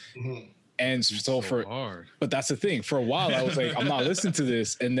about. And so hard. But that's the thing. For a while, I was like, I'm not listening to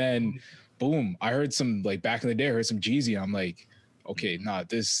this. And then, boom, I heard some, like back in the day, I heard some Jeezy. I'm like, okay, nah,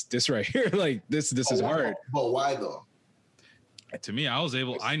 this right here, like this is hard. But why though? To me,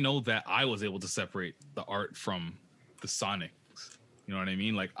 I know that I was able to separate the art from the sonic. You know what I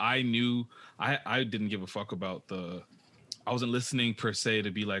mean? Like, I knew I didn't give a fuck about I wasn't listening per se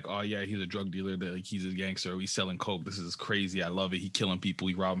to be like, oh yeah, he's a drug dealer, like he's a gangster, he's selling coke, this is crazy, I love it, he killing people,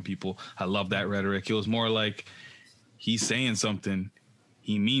 he robbing people, I love that rhetoric. It was more like, he's saying something,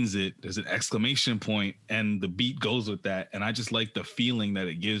 he means it, there's an exclamation point, and the beat goes with that, and I just like the feeling that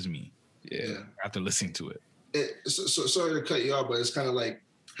it gives me after listening to it. So sorry to cut you off, but it's kind of like,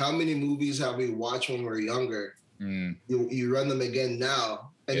 how many movies have we watched when we were younger? You run them again now,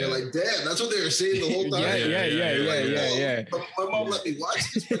 And you're like, damn, that's what they were saying the whole time. Yeah. My mom let me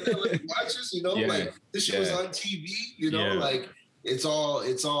watch this, but then let me watch this, like this shit was on TV, like it's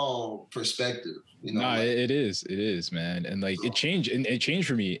all perspective, Nah, it is, man. And like it changed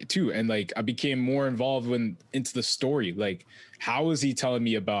for me too. And like I became more involved into the story. Like, how is he telling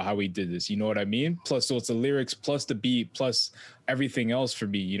me about how he did this? You know what I mean? Plus, so it's the lyrics, plus the beat, plus everything else for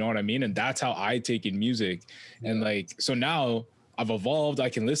me. You know what I mean? And that's how I take in music. And like, so now I've evolved. I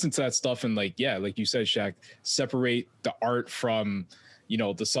can listen to that stuff and like you said, Shaq, separate the art from,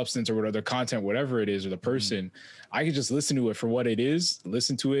 the substance or whatever, the content, whatever it is, or the person. I could just listen to it for what it is,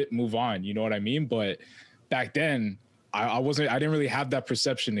 listen to it, move on. You know what I mean? But back then, I didn't really have that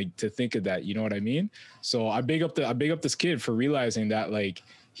perception to think of that. You know what I mean? So I big up this kid for realizing that like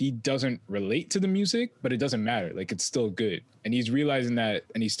he doesn't relate to the music, but it doesn't matter. Like it's still good, and he's realizing that,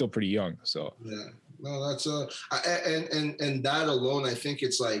 and he's still pretty young. So yeah, no, that's and that alone, I think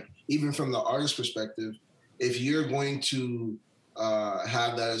it's like even from the artist perspective, if you're going to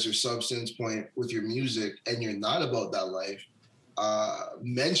have that as your substance point with your music, and you're not about that life,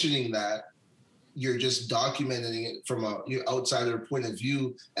 mentioning that. You're just documenting it from your outsider point of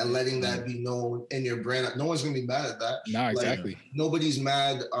view and letting that be known in your brand. No one's gonna be mad at that. No, exactly. Like, nobody's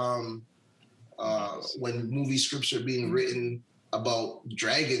mad when movie scripts are being written about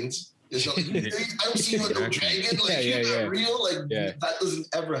dragons. I don't see you with no dragon. Like you're not real. Like that doesn't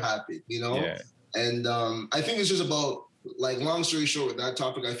ever happen. Yeah. And I think it's just about like long story short with that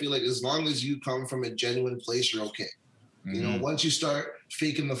topic. I feel like as long as you come from a genuine place, you're okay. Once you start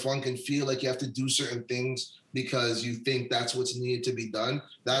faking the funk and feel like you have to do certain things because you think that's what's needed to be done,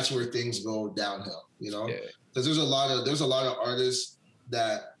 that's where things go downhill, because there's a lot of artists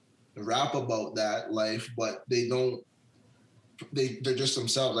that rap about that life, but they're just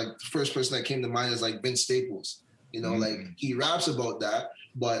themselves. Like the first person that came to mind is like Vince Staples, like he raps about that,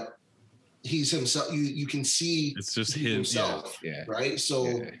 but he's himself. You can see it's just himself, right?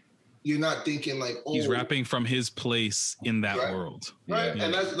 So you're not thinking like, oh, he's rapping from his place in that world, right?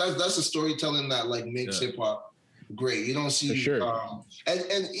 And that's the storytelling that like makes hip hop great. You don't see, for sure.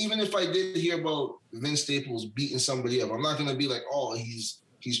 And even if I did hear about Vince Staples beating somebody up, I'm not gonna be like, oh, he's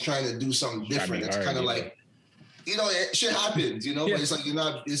trying to do something different. It's kind of like, shit happens, but it's like you're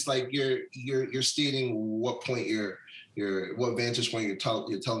not. It's like you're stating what point what vantage point you're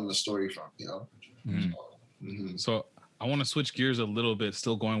telling the story from, So I want to switch gears a little bit,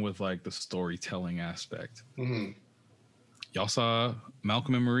 still going with like the storytelling aspect. Y'all saw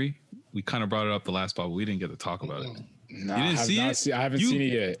Malcolm and Marie? We kind of brought it up the last part, but we didn't get to talk about it. No, you didn't see it? I haven't seen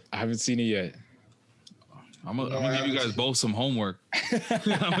it yet. I'm gonna give you guys both some homework.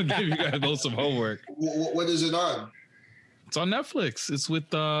 What is it on? It's on Netflix. It's with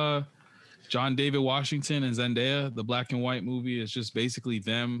John David Washington and Zendaya. The black and white movie is just basically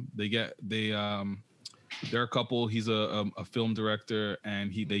them. They're a couple. He's a film director,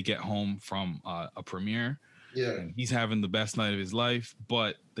 and they get home from a premiere. Yeah, and he's having the best night of his life,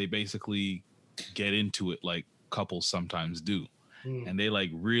 but they basically get into it like couples sometimes do, and they like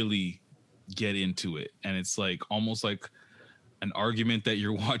really get into it, and it's like almost like an argument that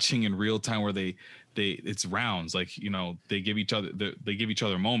you're watching in real time, where it's rounds, like they give each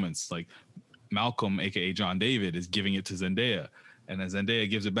other moments. Like Malcolm, aka John David, is giving it to Zendaya, and then Zendaya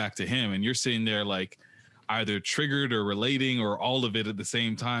gives it back to him, and you're sitting there like either triggered or relating or all of it at the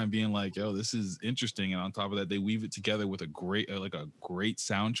same time, being like, yo, this is interesting. And on top of that, they weave it together with a great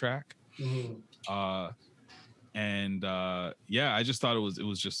soundtrack. I just thought it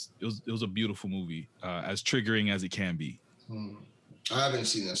was a beautiful movie, as triggering as it can be. I haven't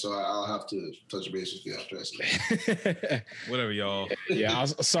seen it, so I'll have to touch base with you after I see it. Whatever, y'all. Yeah,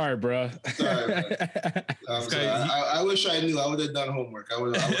 sorry, bro. Sorry, I wish I knew. I would have done homework. I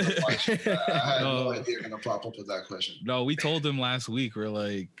would have watched it. I had no idea you're gonna pop up with that question. No, we told him last week. We're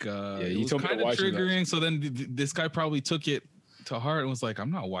like, it was kind of triggering. So then this guy probably took it to heart and was like, I'm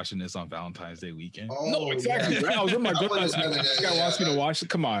not watching this on Valentine's Day weekend. No, exactly. Right? I was with my girl. This guy wants me to watch it.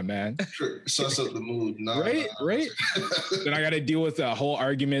 Come on, man. Suss up the mood. Right? Then I got to deal with a whole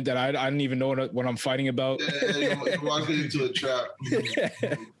argument that I didn't even know what I'm fighting about. You're walking into a trap.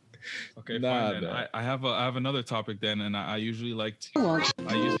 Okay, fine. Then. I have another topic then, and I usually like to.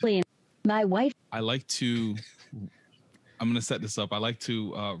 My wife. I like to. I'm gonna set this up. I like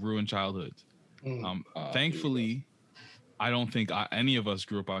to ruin childhoods. Thankfully. I don't think any of us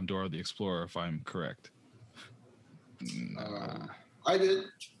grew up on Dora the Explorer, if I'm correct. I did.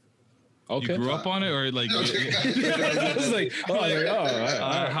 Okay. You grew up on it, or like? I was like, how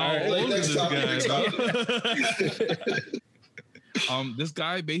old is this guy? This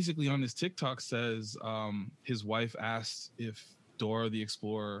guy basically on his TikTok says his wife asked if Dora the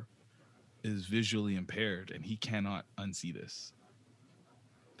Explorer is visually impaired and he cannot unsee this.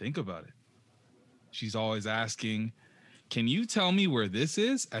 Think about it. She's always asking, can you tell me where this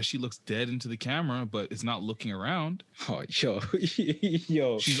is? As she looks dead into the camera, but is not looking around. Oh, yo.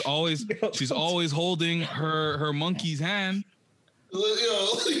 She's always holding her monkey's hand. Yo,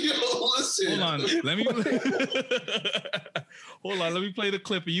 listen. Hold on. Let me play the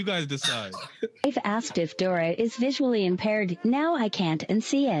clip and you guys decide. I've asked if Dora is visually impaired. Now I can't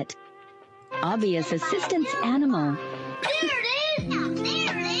unsee it. Obvious assistance animal. There it is!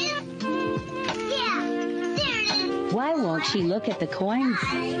 There it is! Yeah, there it is! Why won't she look at the coins?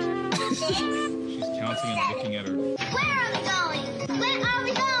 She's counting and looking at her. Where are we going? Where are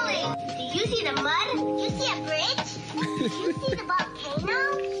we going? Do you see the mud? Do you see a bridge? Do you see the volcano?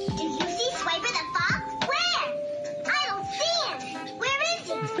 Do you see Swiper the fox? Where? I don't see him. Where is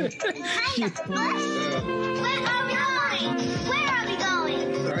he? Behind the bush? Where are we going? Where are we going?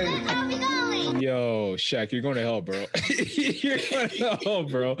 Where are we going? Yo, Shaq, you're going to hell, bro. You're going to hell,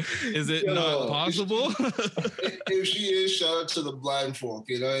 bro. Is it not possible? If she is, shout out to the blind folk.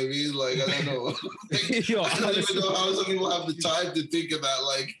 You know what I mean? Like, I don't know. Yo, I don't even know how some people have the time to think of that.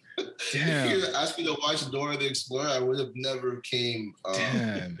 Like, damn. if you asked me to watch Dora the Explorer, I would have never came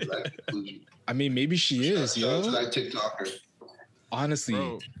Damn. to that conclusion. I mean, maybe she is, Shout out to yo. that TikToker. Honestly.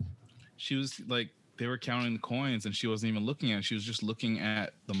 Bro, she was like, they were counting the coins and she wasn't even looking at it. She was just looking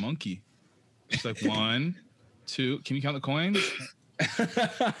at the monkey. It's like 1, 2. Can you count the coins?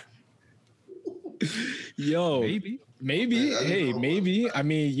 Yo, maybe. Yeah, Hey, maybe. I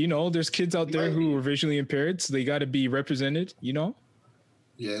mean, you know, there's kids out there who are visually impaired, so they got to be represented, you know?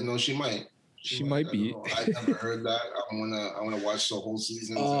 Yeah, no, she might. She might I be. don't know. I never heard that. I wanna watch the whole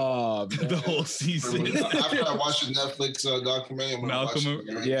season. Oh, man. The whole season. After I watch the Netflix documentary, I'm gonna watch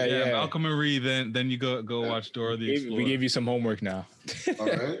it. Yeah. Malcolm and Reed. Then you go watch Dora the Explorer. We gave you some homework now. All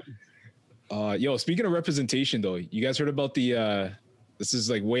right. Yo, speaking of representation, though, you guys heard about the this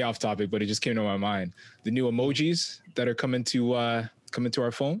is like way off topic, but it just came to my mind. The new emojis that are coming to our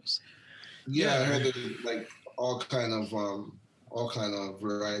phones. Yeah, I heard that, like all kind of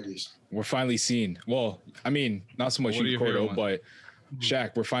varieties. We're finally seeing. Well, I mean, not so much What are you, your Cordo, favorite but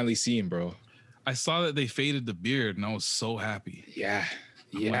Shaq, we're finally seeing, bro. I saw that they faded the beard, and I was so happy. Yeah.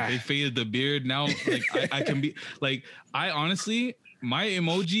 Like, they faded the beard. Now, like I can be like, I honestly, my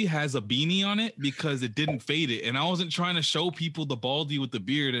emoji has a beanie on it because it didn't fade it, and I wasn't trying to show people the baldy with the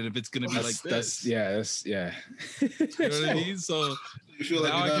beard, and if it's gonna be like this. That's yeah. You know what I mean? So You feel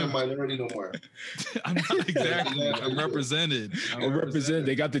like now you're not a minority no more. I'm not exactly. I'm represented. I'm represented.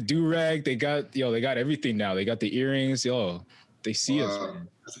 They got the do-rag. They got everything now. They got the earrings. Yo, they see us. Man.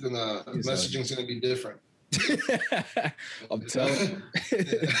 Messaging's gonna be different. I'm telling you.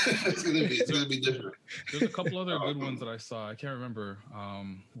 It's gonna be different. There's a couple other good ones that I saw. I can't remember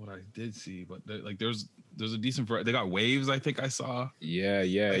what I did see, but like there's a decent variety. They got waves. I think I saw.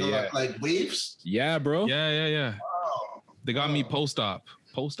 Yeah. Like waves. Yeah, bro. Yeah. Wow. They got me post-op.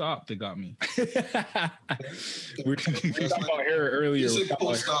 Post-op, they got me. we were talking about hair earlier.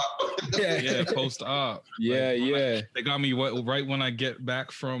 Post-op. Yeah, post-op. Yeah. They got me right when I get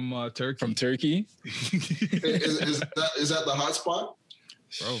back from Turkey. From Turkey? is that the hot spot?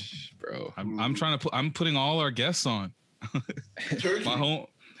 Bro. I'm putting all our guests on. Turkey.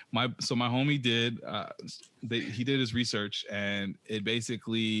 My homie did he did his research, and it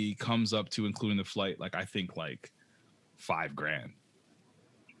basically comes up to, including the flight, like I think like $5,000.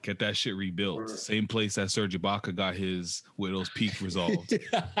 Get that shit rebuilt. Same place that Serge Ibaka got his Widow's Peak resolved.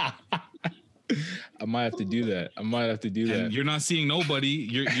 I might have to do that. And you're not seeing nobody.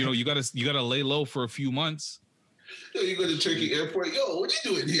 You gotta lay low for a few months. Yo, you go to Turkey airport. Yo, what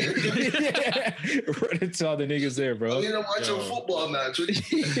you doing here? Run into all the niggas there, bro. I'm here to watch a football match.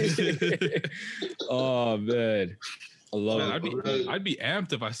 Oh man. I love it. I'd be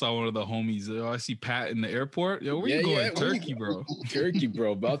amped if I saw one of the homies. I see Pat in the airport. Yo, where you going? Turkey, bro. Turkey,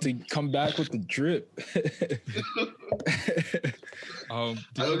 bro. About to come back with the drip. I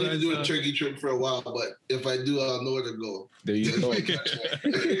don't need to do a turkey trip for a while, but if I do, I'll know where to go. There you go.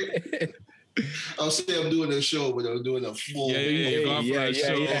 I'll say I'm doing a show, but I'm doing a full. Yeah.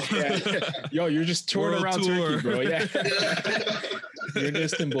 Yo, you're just touring World around tour. Turkey, bro. Yeah. You're in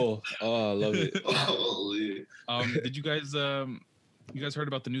Istanbul. Oh, I love it. Oh, yeah. Did you guys heard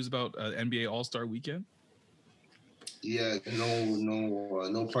about the news about NBA All-Star Weekend? Yeah,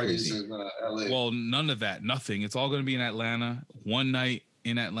 no parties in LA. Well, none of that. Nothing. It's all going to be in Atlanta. One night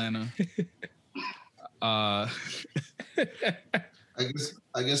in Atlanta. I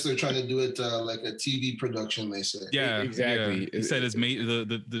guess they're trying to do it like a TV production. They say. Yeah, exactly. Yeah. He said his mate,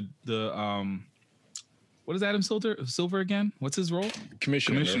 the what is Adam Silver again? What's his role?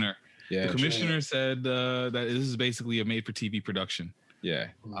 Commissioner. Yeah. The commissioner said that this is basically a made-for-TV production. Yeah.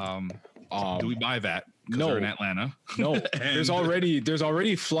 Do we buy that? No. They're in Atlanta. No. There's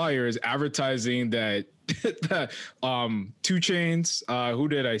already flyers advertising that 2 Chainz. Who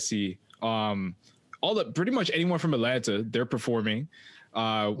did I see? Pretty much anyone from Atlanta. They're performing.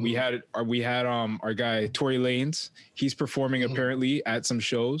 We had our guy Tory Lanez. He's performing apparently at some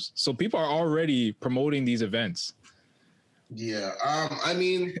shows. So people are already promoting these events. Yeah. I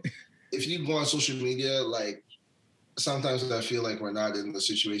mean, if you go on social media, like sometimes I feel like we're not in the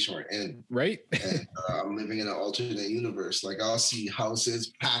situation we're in. Right. And I'm living in an alternate universe. Like I'll see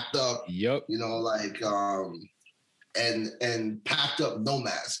houses packed up. Yep. You know, like and packed up no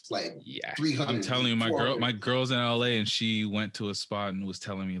masks, like 300. I'm telling you, my girl's in LA and she went to a spot and was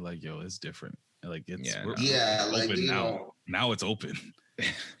telling me like, yo, it's different. Like it's we're like open you now. know, now it's open.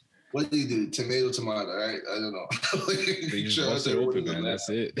 What do you do? Tomato, right? I don't know. They just bust it open, man. That's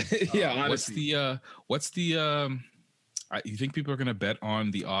it. Yeah. Honestly. What's the you think people are gonna bet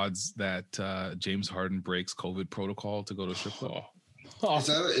on the odds that James Harden breaks COVID protocol to go to a strip club?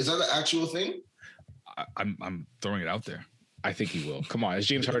 Is that an actual thing? I'm throwing it out there. I think he will. Come on, it's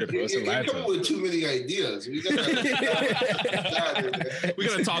James Harden. You're coming with too many ideas. We gotta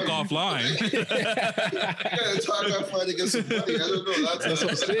talk offline. We gotta talk offline to get some money. I don't know. That's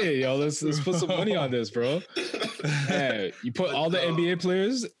what I'm saying, yo. Let's put some money on this, bro. Hey, you put all the NBA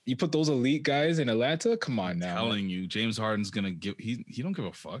players, you put those elite guys in Atlanta. Come on now. I'm telling you, James Harden's gonna give. He don't give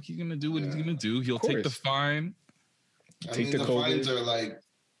a fuck. He's gonna do what he's gonna do. He'll take the fine. The fines are like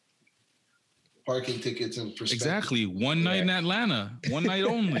parking tickets and exactly one night in Atlanta, one night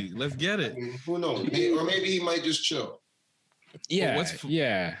only. Let's get it. I mean, who knows? Or maybe he might just chill. Yeah,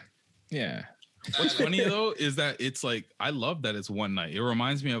 yeah. What's funny though is that it's like I love that it's one night. It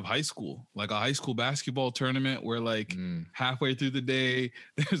reminds me of high school, like a high school basketball tournament where like halfway through the day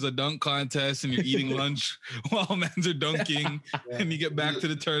there's a dunk contest and you're eating lunch while mans are dunking, and you get back to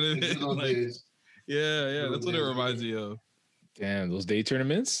the tournament. Like, yeah, that's what it reminds me of. Damn, those day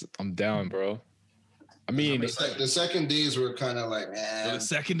tournaments, I'm down, bro. I mean, the second days were kind of like, man. The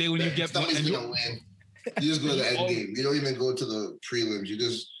second day when you get somebody's gonna win, you just go to the end game. You don't even go to the prelims. You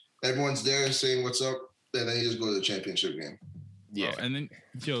just everyone's there saying what's up, and then you just go to the championship game. Yeah, and then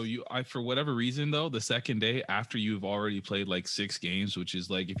I for whatever reason though, the second day after you've already played like 6 games, which is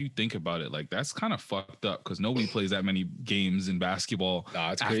like if you think about it, like that's kind of fucked up because nobody plays that many games in basketball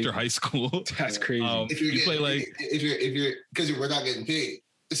after high school. That's crazy. If you're because we're not getting paid.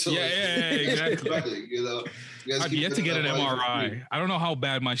 So exactly. You know, I've yet to get an MRI. I don't know how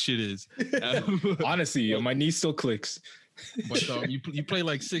bad my shit is. Honestly, my knee still clicks. But you play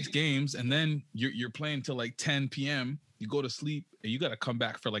like 6 games and then you're playing till like 10 p.m. You go to sleep and you got to come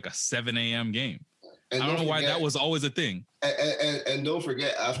back for like a 7 a.m. game. And I don't know why that was always a thing. And don't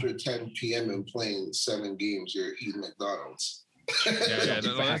forget, after 10 p.m. and playing 7 games, you're eating McDonald's.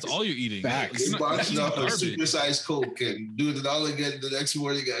 That's all you're eating. Facts. You're boxing up a supersized Coke and doing it all again the next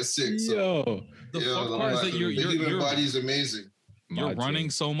morning at 6. Yo, the fuck part is that your body's amazing. You're running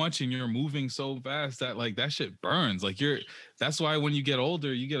so much and you're moving so fast that like that shit burns. Like that's why when you get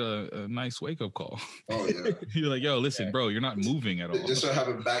older, you get a nice wake up call. Oh yeah. You're like, yo, listen, bro, you're not moving at all. Just start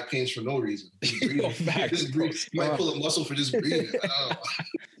having back pains for no reason. You might pull a muscle for just breathing.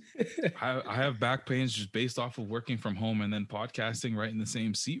 I have back pains just based off of working from home and then podcasting right in the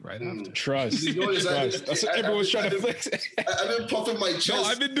same seat right after. Trust. That's what everyone's trying to flex. I've been puffing my chest. No,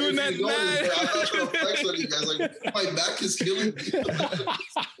 I've been doing that. I'm not trying to flex on you guys. Like my back is killing me.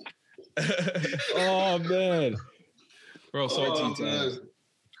 Oh man, bro.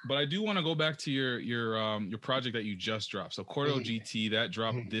 But I do want to go back to your project that you just dropped. So Cordo GT that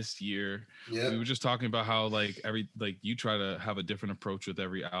dropped this year. Yeah. We were just talking about how like you try to have a different approach with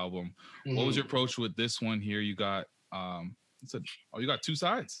every album. What was your approach with this one here? You got you got 2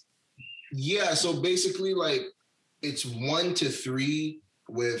 sides. Yeah. So basically, like it's 1 to 3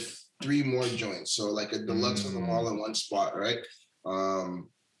 with 3 more joints. So like a deluxe of them all in one spot, right?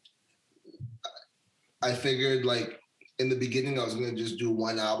 I figured like. In the beginning, I was going to just do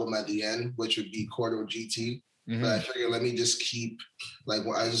 1 album at the end, which would be Cordo GT. But I figured, let me just keep, like,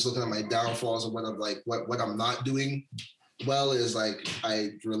 I was just looking at my downfalls and what I'm not doing well is like I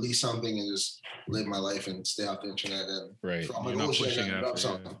release something and just live my life and stay off the internet. And right. So I'm like,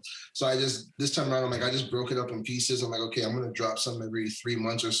 So I just, this time around, I'm like, I just broke it up in pieces. I'm like, okay, I'm going to drop something every 3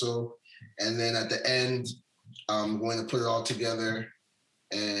 months or so. And then at the end, I'm going to put it all together.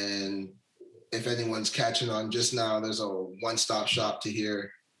 And if anyone's catching on just now, there's a one-stop shop to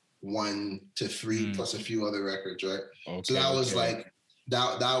hear 1 to 3 plus a few other records, right? Okay, so that was like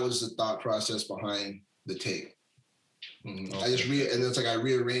that was the thought process behind the tape. I just and it's like I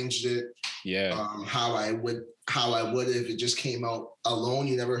rearranged it. Yeah. How I would if it just came out alone.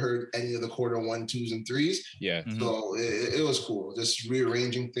 You never heard any of the quarter 1, 2s, and 3s. Yeah. So it was cool. Just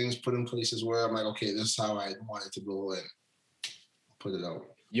rearranging things, put in places where I'm like, okay, this is how I want it to go, and put it out.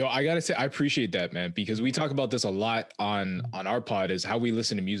 Yo, I gotta say, I appreciate that, man, because we talk about this a lot on our pod, is how we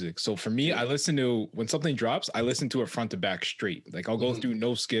listen to music. So for me, I listen to, when something drops, I listen to it front to back straight. Like I'll go through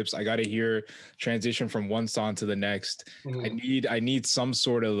no skips. I gotta hear transition from one song to the next. I need some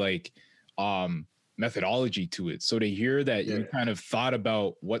sort of like methodology to it. So to hear that you kind of thought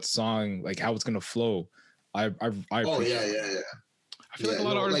about what song, like how it's gonna flow, I appreciate it. I feel like a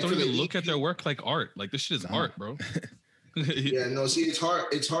lot of artists don't even look at their work like art. Like this shit is art, bro. Yeah, no, see, it's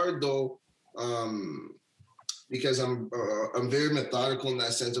hard though, because I'm very methodical in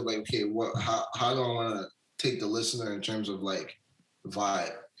that sense of like, okay, how do I want to take the listener in terms of like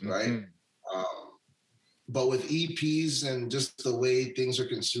vibe, right? But with EPs and just the way things are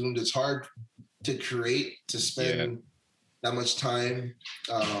consumed, it's hard to spend that much time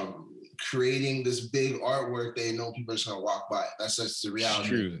creating this big artwork that you know people are just gonna walk by. That's just the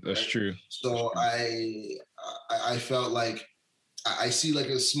reality. That's true. So I felt like I see like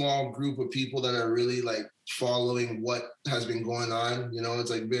a small group of people that are really like following what has been going on. You know, it's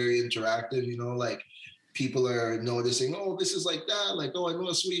like very interactive, you know, like people are noticing, oh, this is like that. Like, oh, I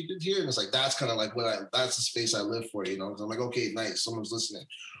noticed what you did here. And it's like, that's kind of like that's the space I live for, you know? So I'm like, okay, nice. Someone's listening.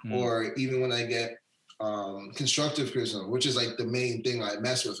 Or even when I get constructive criticism, which is like the main thing I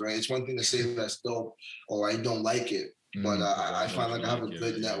mess with, right? It's one thing to say that's dope or I don't like it. But I find like I have a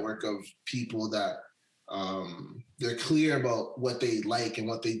good network of people that they're clear about what they like and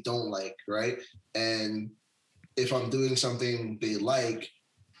what they don't like, right? And if I'm doing something they like,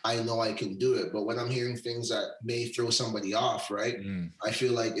 I know I can do it. But when I'm hearing things that may throw somebody off, right? I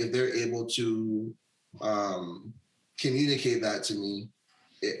feel like if they're able to communicate that to me,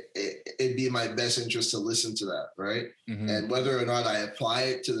 it'd be in my best interest to listen to that, right? And whether or not I apply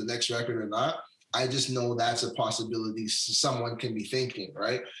it to the next record or not, I just know that's a possibility someone can be thinking,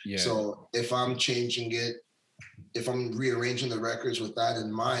 right? Yeah. So if I'm changing it, if I'm rearranging the records with that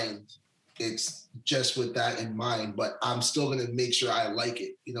in mind, it's just with that in mind, but I'm still going to make sure I like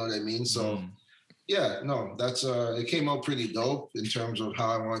it. You know what I mean? So yeah, no, that's, it came out pretty dope in terms of how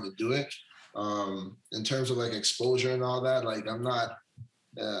I wanted to do it. In terms of like exposure and all that, like I'm not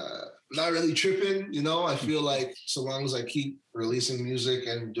really tripping, you know. I feel like so long as I keep releasing music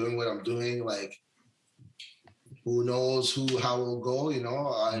and doing what I'm doing, like who knows how it'll go, you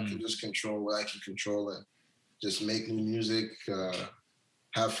know. I can just control what I can control and just make new music,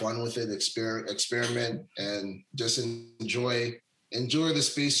 have fun with it, experiment, and just enjoy the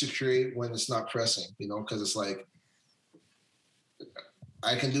space to create when it's not pressing, you know, because it's like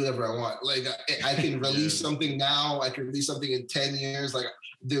I can do whatever I want. Like I can release something now, I can release something in 10 years. Like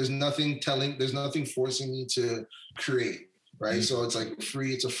there's nothing forcing me to create, right? So it's like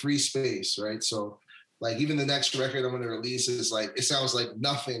it's a free space, right? So like even the next record I'm gonna release is like, it sounds like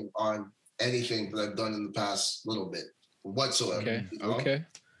nothing on anything that I've done in the past little bit whatsoever. Okay. You know? Okay.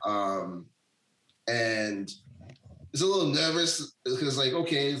 And it's a little nervous because like,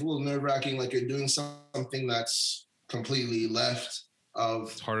 okay, it's a little nerve-wracking, like you're doing something that's completely left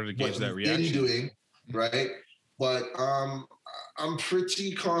of it's harder to gauge that reaction. Doing, right? But I'm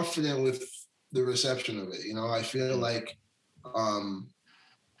pretty confident with the reception of it. You know, I feel like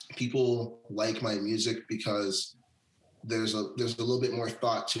people like my music because there's a little bit more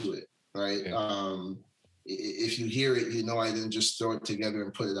thought to it, right? Yeah. If you hear it, you know I didn't just throw it together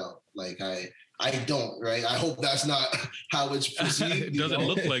and put it out. Like I don't, right? I hope that's not how it's perceived. It doesn't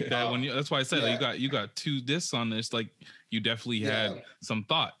look like that when you. That's why I said like, you got 2 discs on this. Like you definitely had some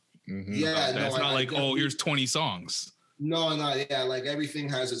thought. Yeah, it's not like here's 20 songs. No, like everything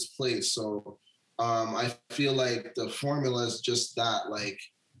has its place. So I feel like the formula is just that, like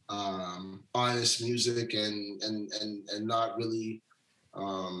honest music and not really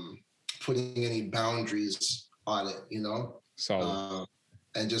putting any boundaries on it, you know. So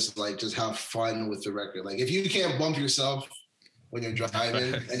and just have fun with the record. Like if you can't bump yourself when you're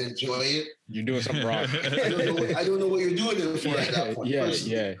driving and enjoy it, you're doing something wrong. I don't know what you're doing it for at that point.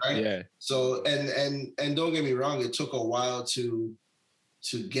 Yeah. So and don't get me wrong, it took a while to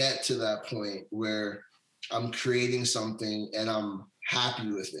get to that point where I'm creating something and I'm happy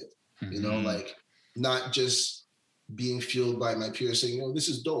with it. You know, like not just being fueled by my peers saying, "Oh, this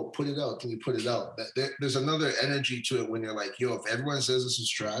is dope. Put it out. Can you put it out?" There's another energy to it when you're like, "Yo, if everyone says this is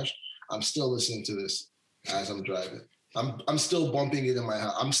trash, I'm still listening to this as I'm driving. I'm still bumping it in my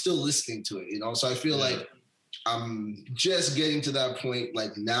house. I'm still listening to it." You know, so I feel like I'm just getting to that point,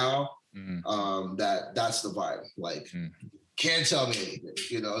 like now, That's the vibe. Like, can't tell me anything,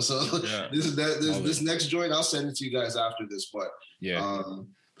 you know. So this next joint, I'll send it to you guys after this. But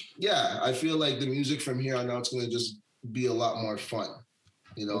I feel like the music from here on out is gonna just be a lot more fun,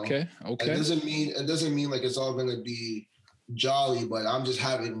 you know. Okay. It doesn't mean like it's all gonna be jolly, but I'm just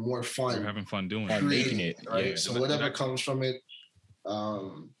having more fun. You're having fun doing it, making it, right? Yeah. So whatever comes from it,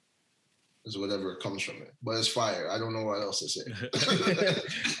 is whatever comes from it. But it's fire. I don't know what else to say.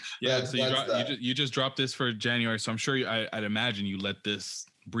 Yeah, so you just dropped this for January, so I'm sure I'd imagine you let this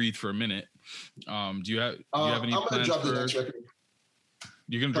breathe for a minute. Do you have any plans drop for the next record?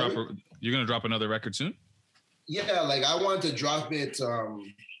 You're gonna drop another record soon? Yeah, like I want to drop it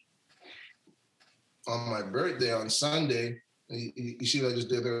on my birthday on Sunday. You see what I just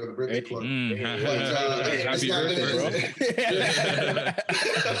did there at the birthday club. Happy birthday, bro.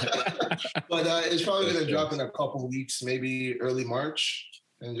 But it's probably going to drop in a couple weeks, maybe early March,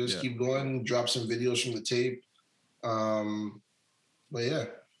 and just keep going, drop some videos from the tape. But yeah.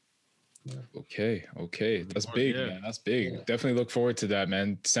 Okay. That's big, man. That's big. Yeah. Definitely look forward to that,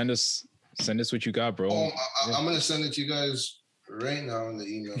 man. Send us what you got, bro. I'm going to send it to you guys right now in the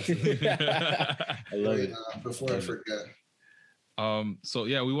email. I love it. Before I forget. So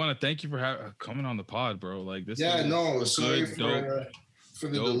yeah, we want to thank you for coming on the pod, bro. Like this. Sorry for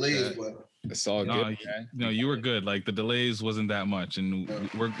the delays, but it's all good, man. No, you were good. Like the delays wasn't that much, and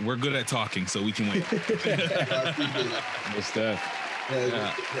we're good at talking, so we can wait. What's that?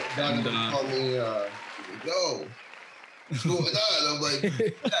 Don called me. Yo, what's going on?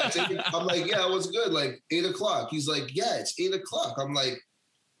 I'm like, yeah, what's good? Like 8 o'clock. He's like, yeah, it's 8 o'clock. I'm like,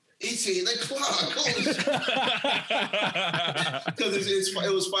 it's 8 o'clock. Because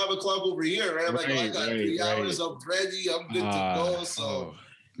it was 5 o'clock over here, right? I'm like, I got 3 hours. I'm ready. I'm good to go. So,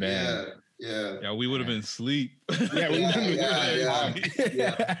 man. Yeah, we would have been asleep. Yeah.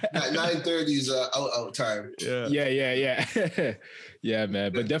 9:30 is out time. Yeah. Yeah,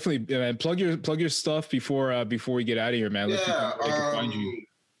 man. But definitely, man, plug your stuff before we get out of here, man. Let people can find you.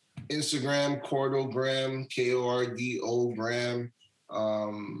 Instagram, Cordogram, Kordogram.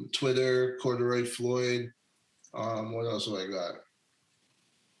 Twitter, Corduroy Floyd. What else do I got?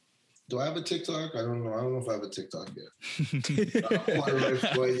 Do I have a TikTok? I don't know. I don't know if I have a TikTok yet. Corduroy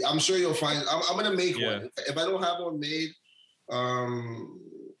Floyd. I'm sure you'll find. I'm gonna make one. If I don't have one made,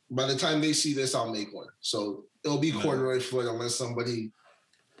 by the time they see this, I'll make one. So it'll be Corduroy Floyd unless somebody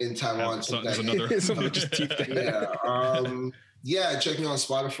in Taiwan took that. Yeah. Check me on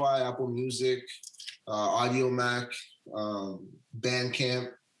Spotify, Apple Music, Audio Mac. Bandcamp.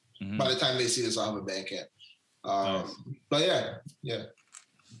 By the time they see this, I'll have a Bandcamp. But yeah.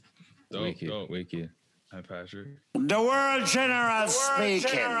 Wicked. Hi, Patrick. The World General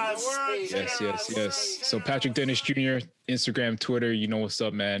speaking. Yes. So Patrick Dennis Jr., Instagram, Twitter, you know what's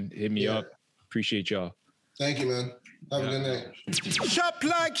up, man. Hit me up. Appreciate y'all. Thank you, man. Have a good night. Shop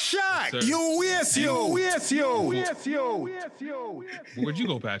like Shaq. Yes, you. Where'd you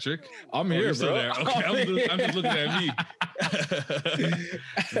go, Patrick? I'm here, bro. There. Okay, I'm just looking at me.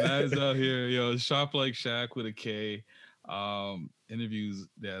 Man's out here, yo. Shop like Shaq with a K. Interviews.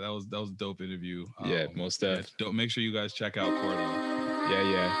 Yeah, that was a dope interview. Most def. Don't make sure you guys check out Cordo.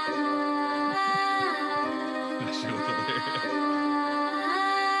 Yeah. That shit was hilarious.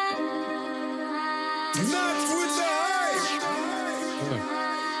 Not with the hype.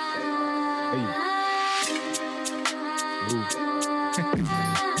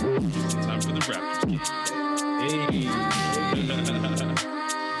 Time for the Raptors. Hey.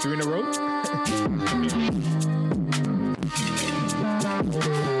 3 in a row? Not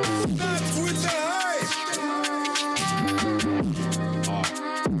with the hype.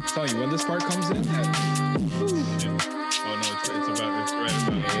 I'm telling you, when this part comes in. Oh no, it's right about.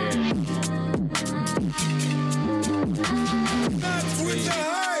 Not with the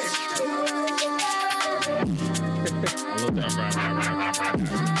hype. I love that.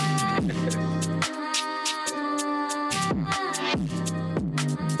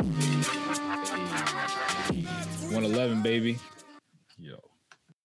 111, baby.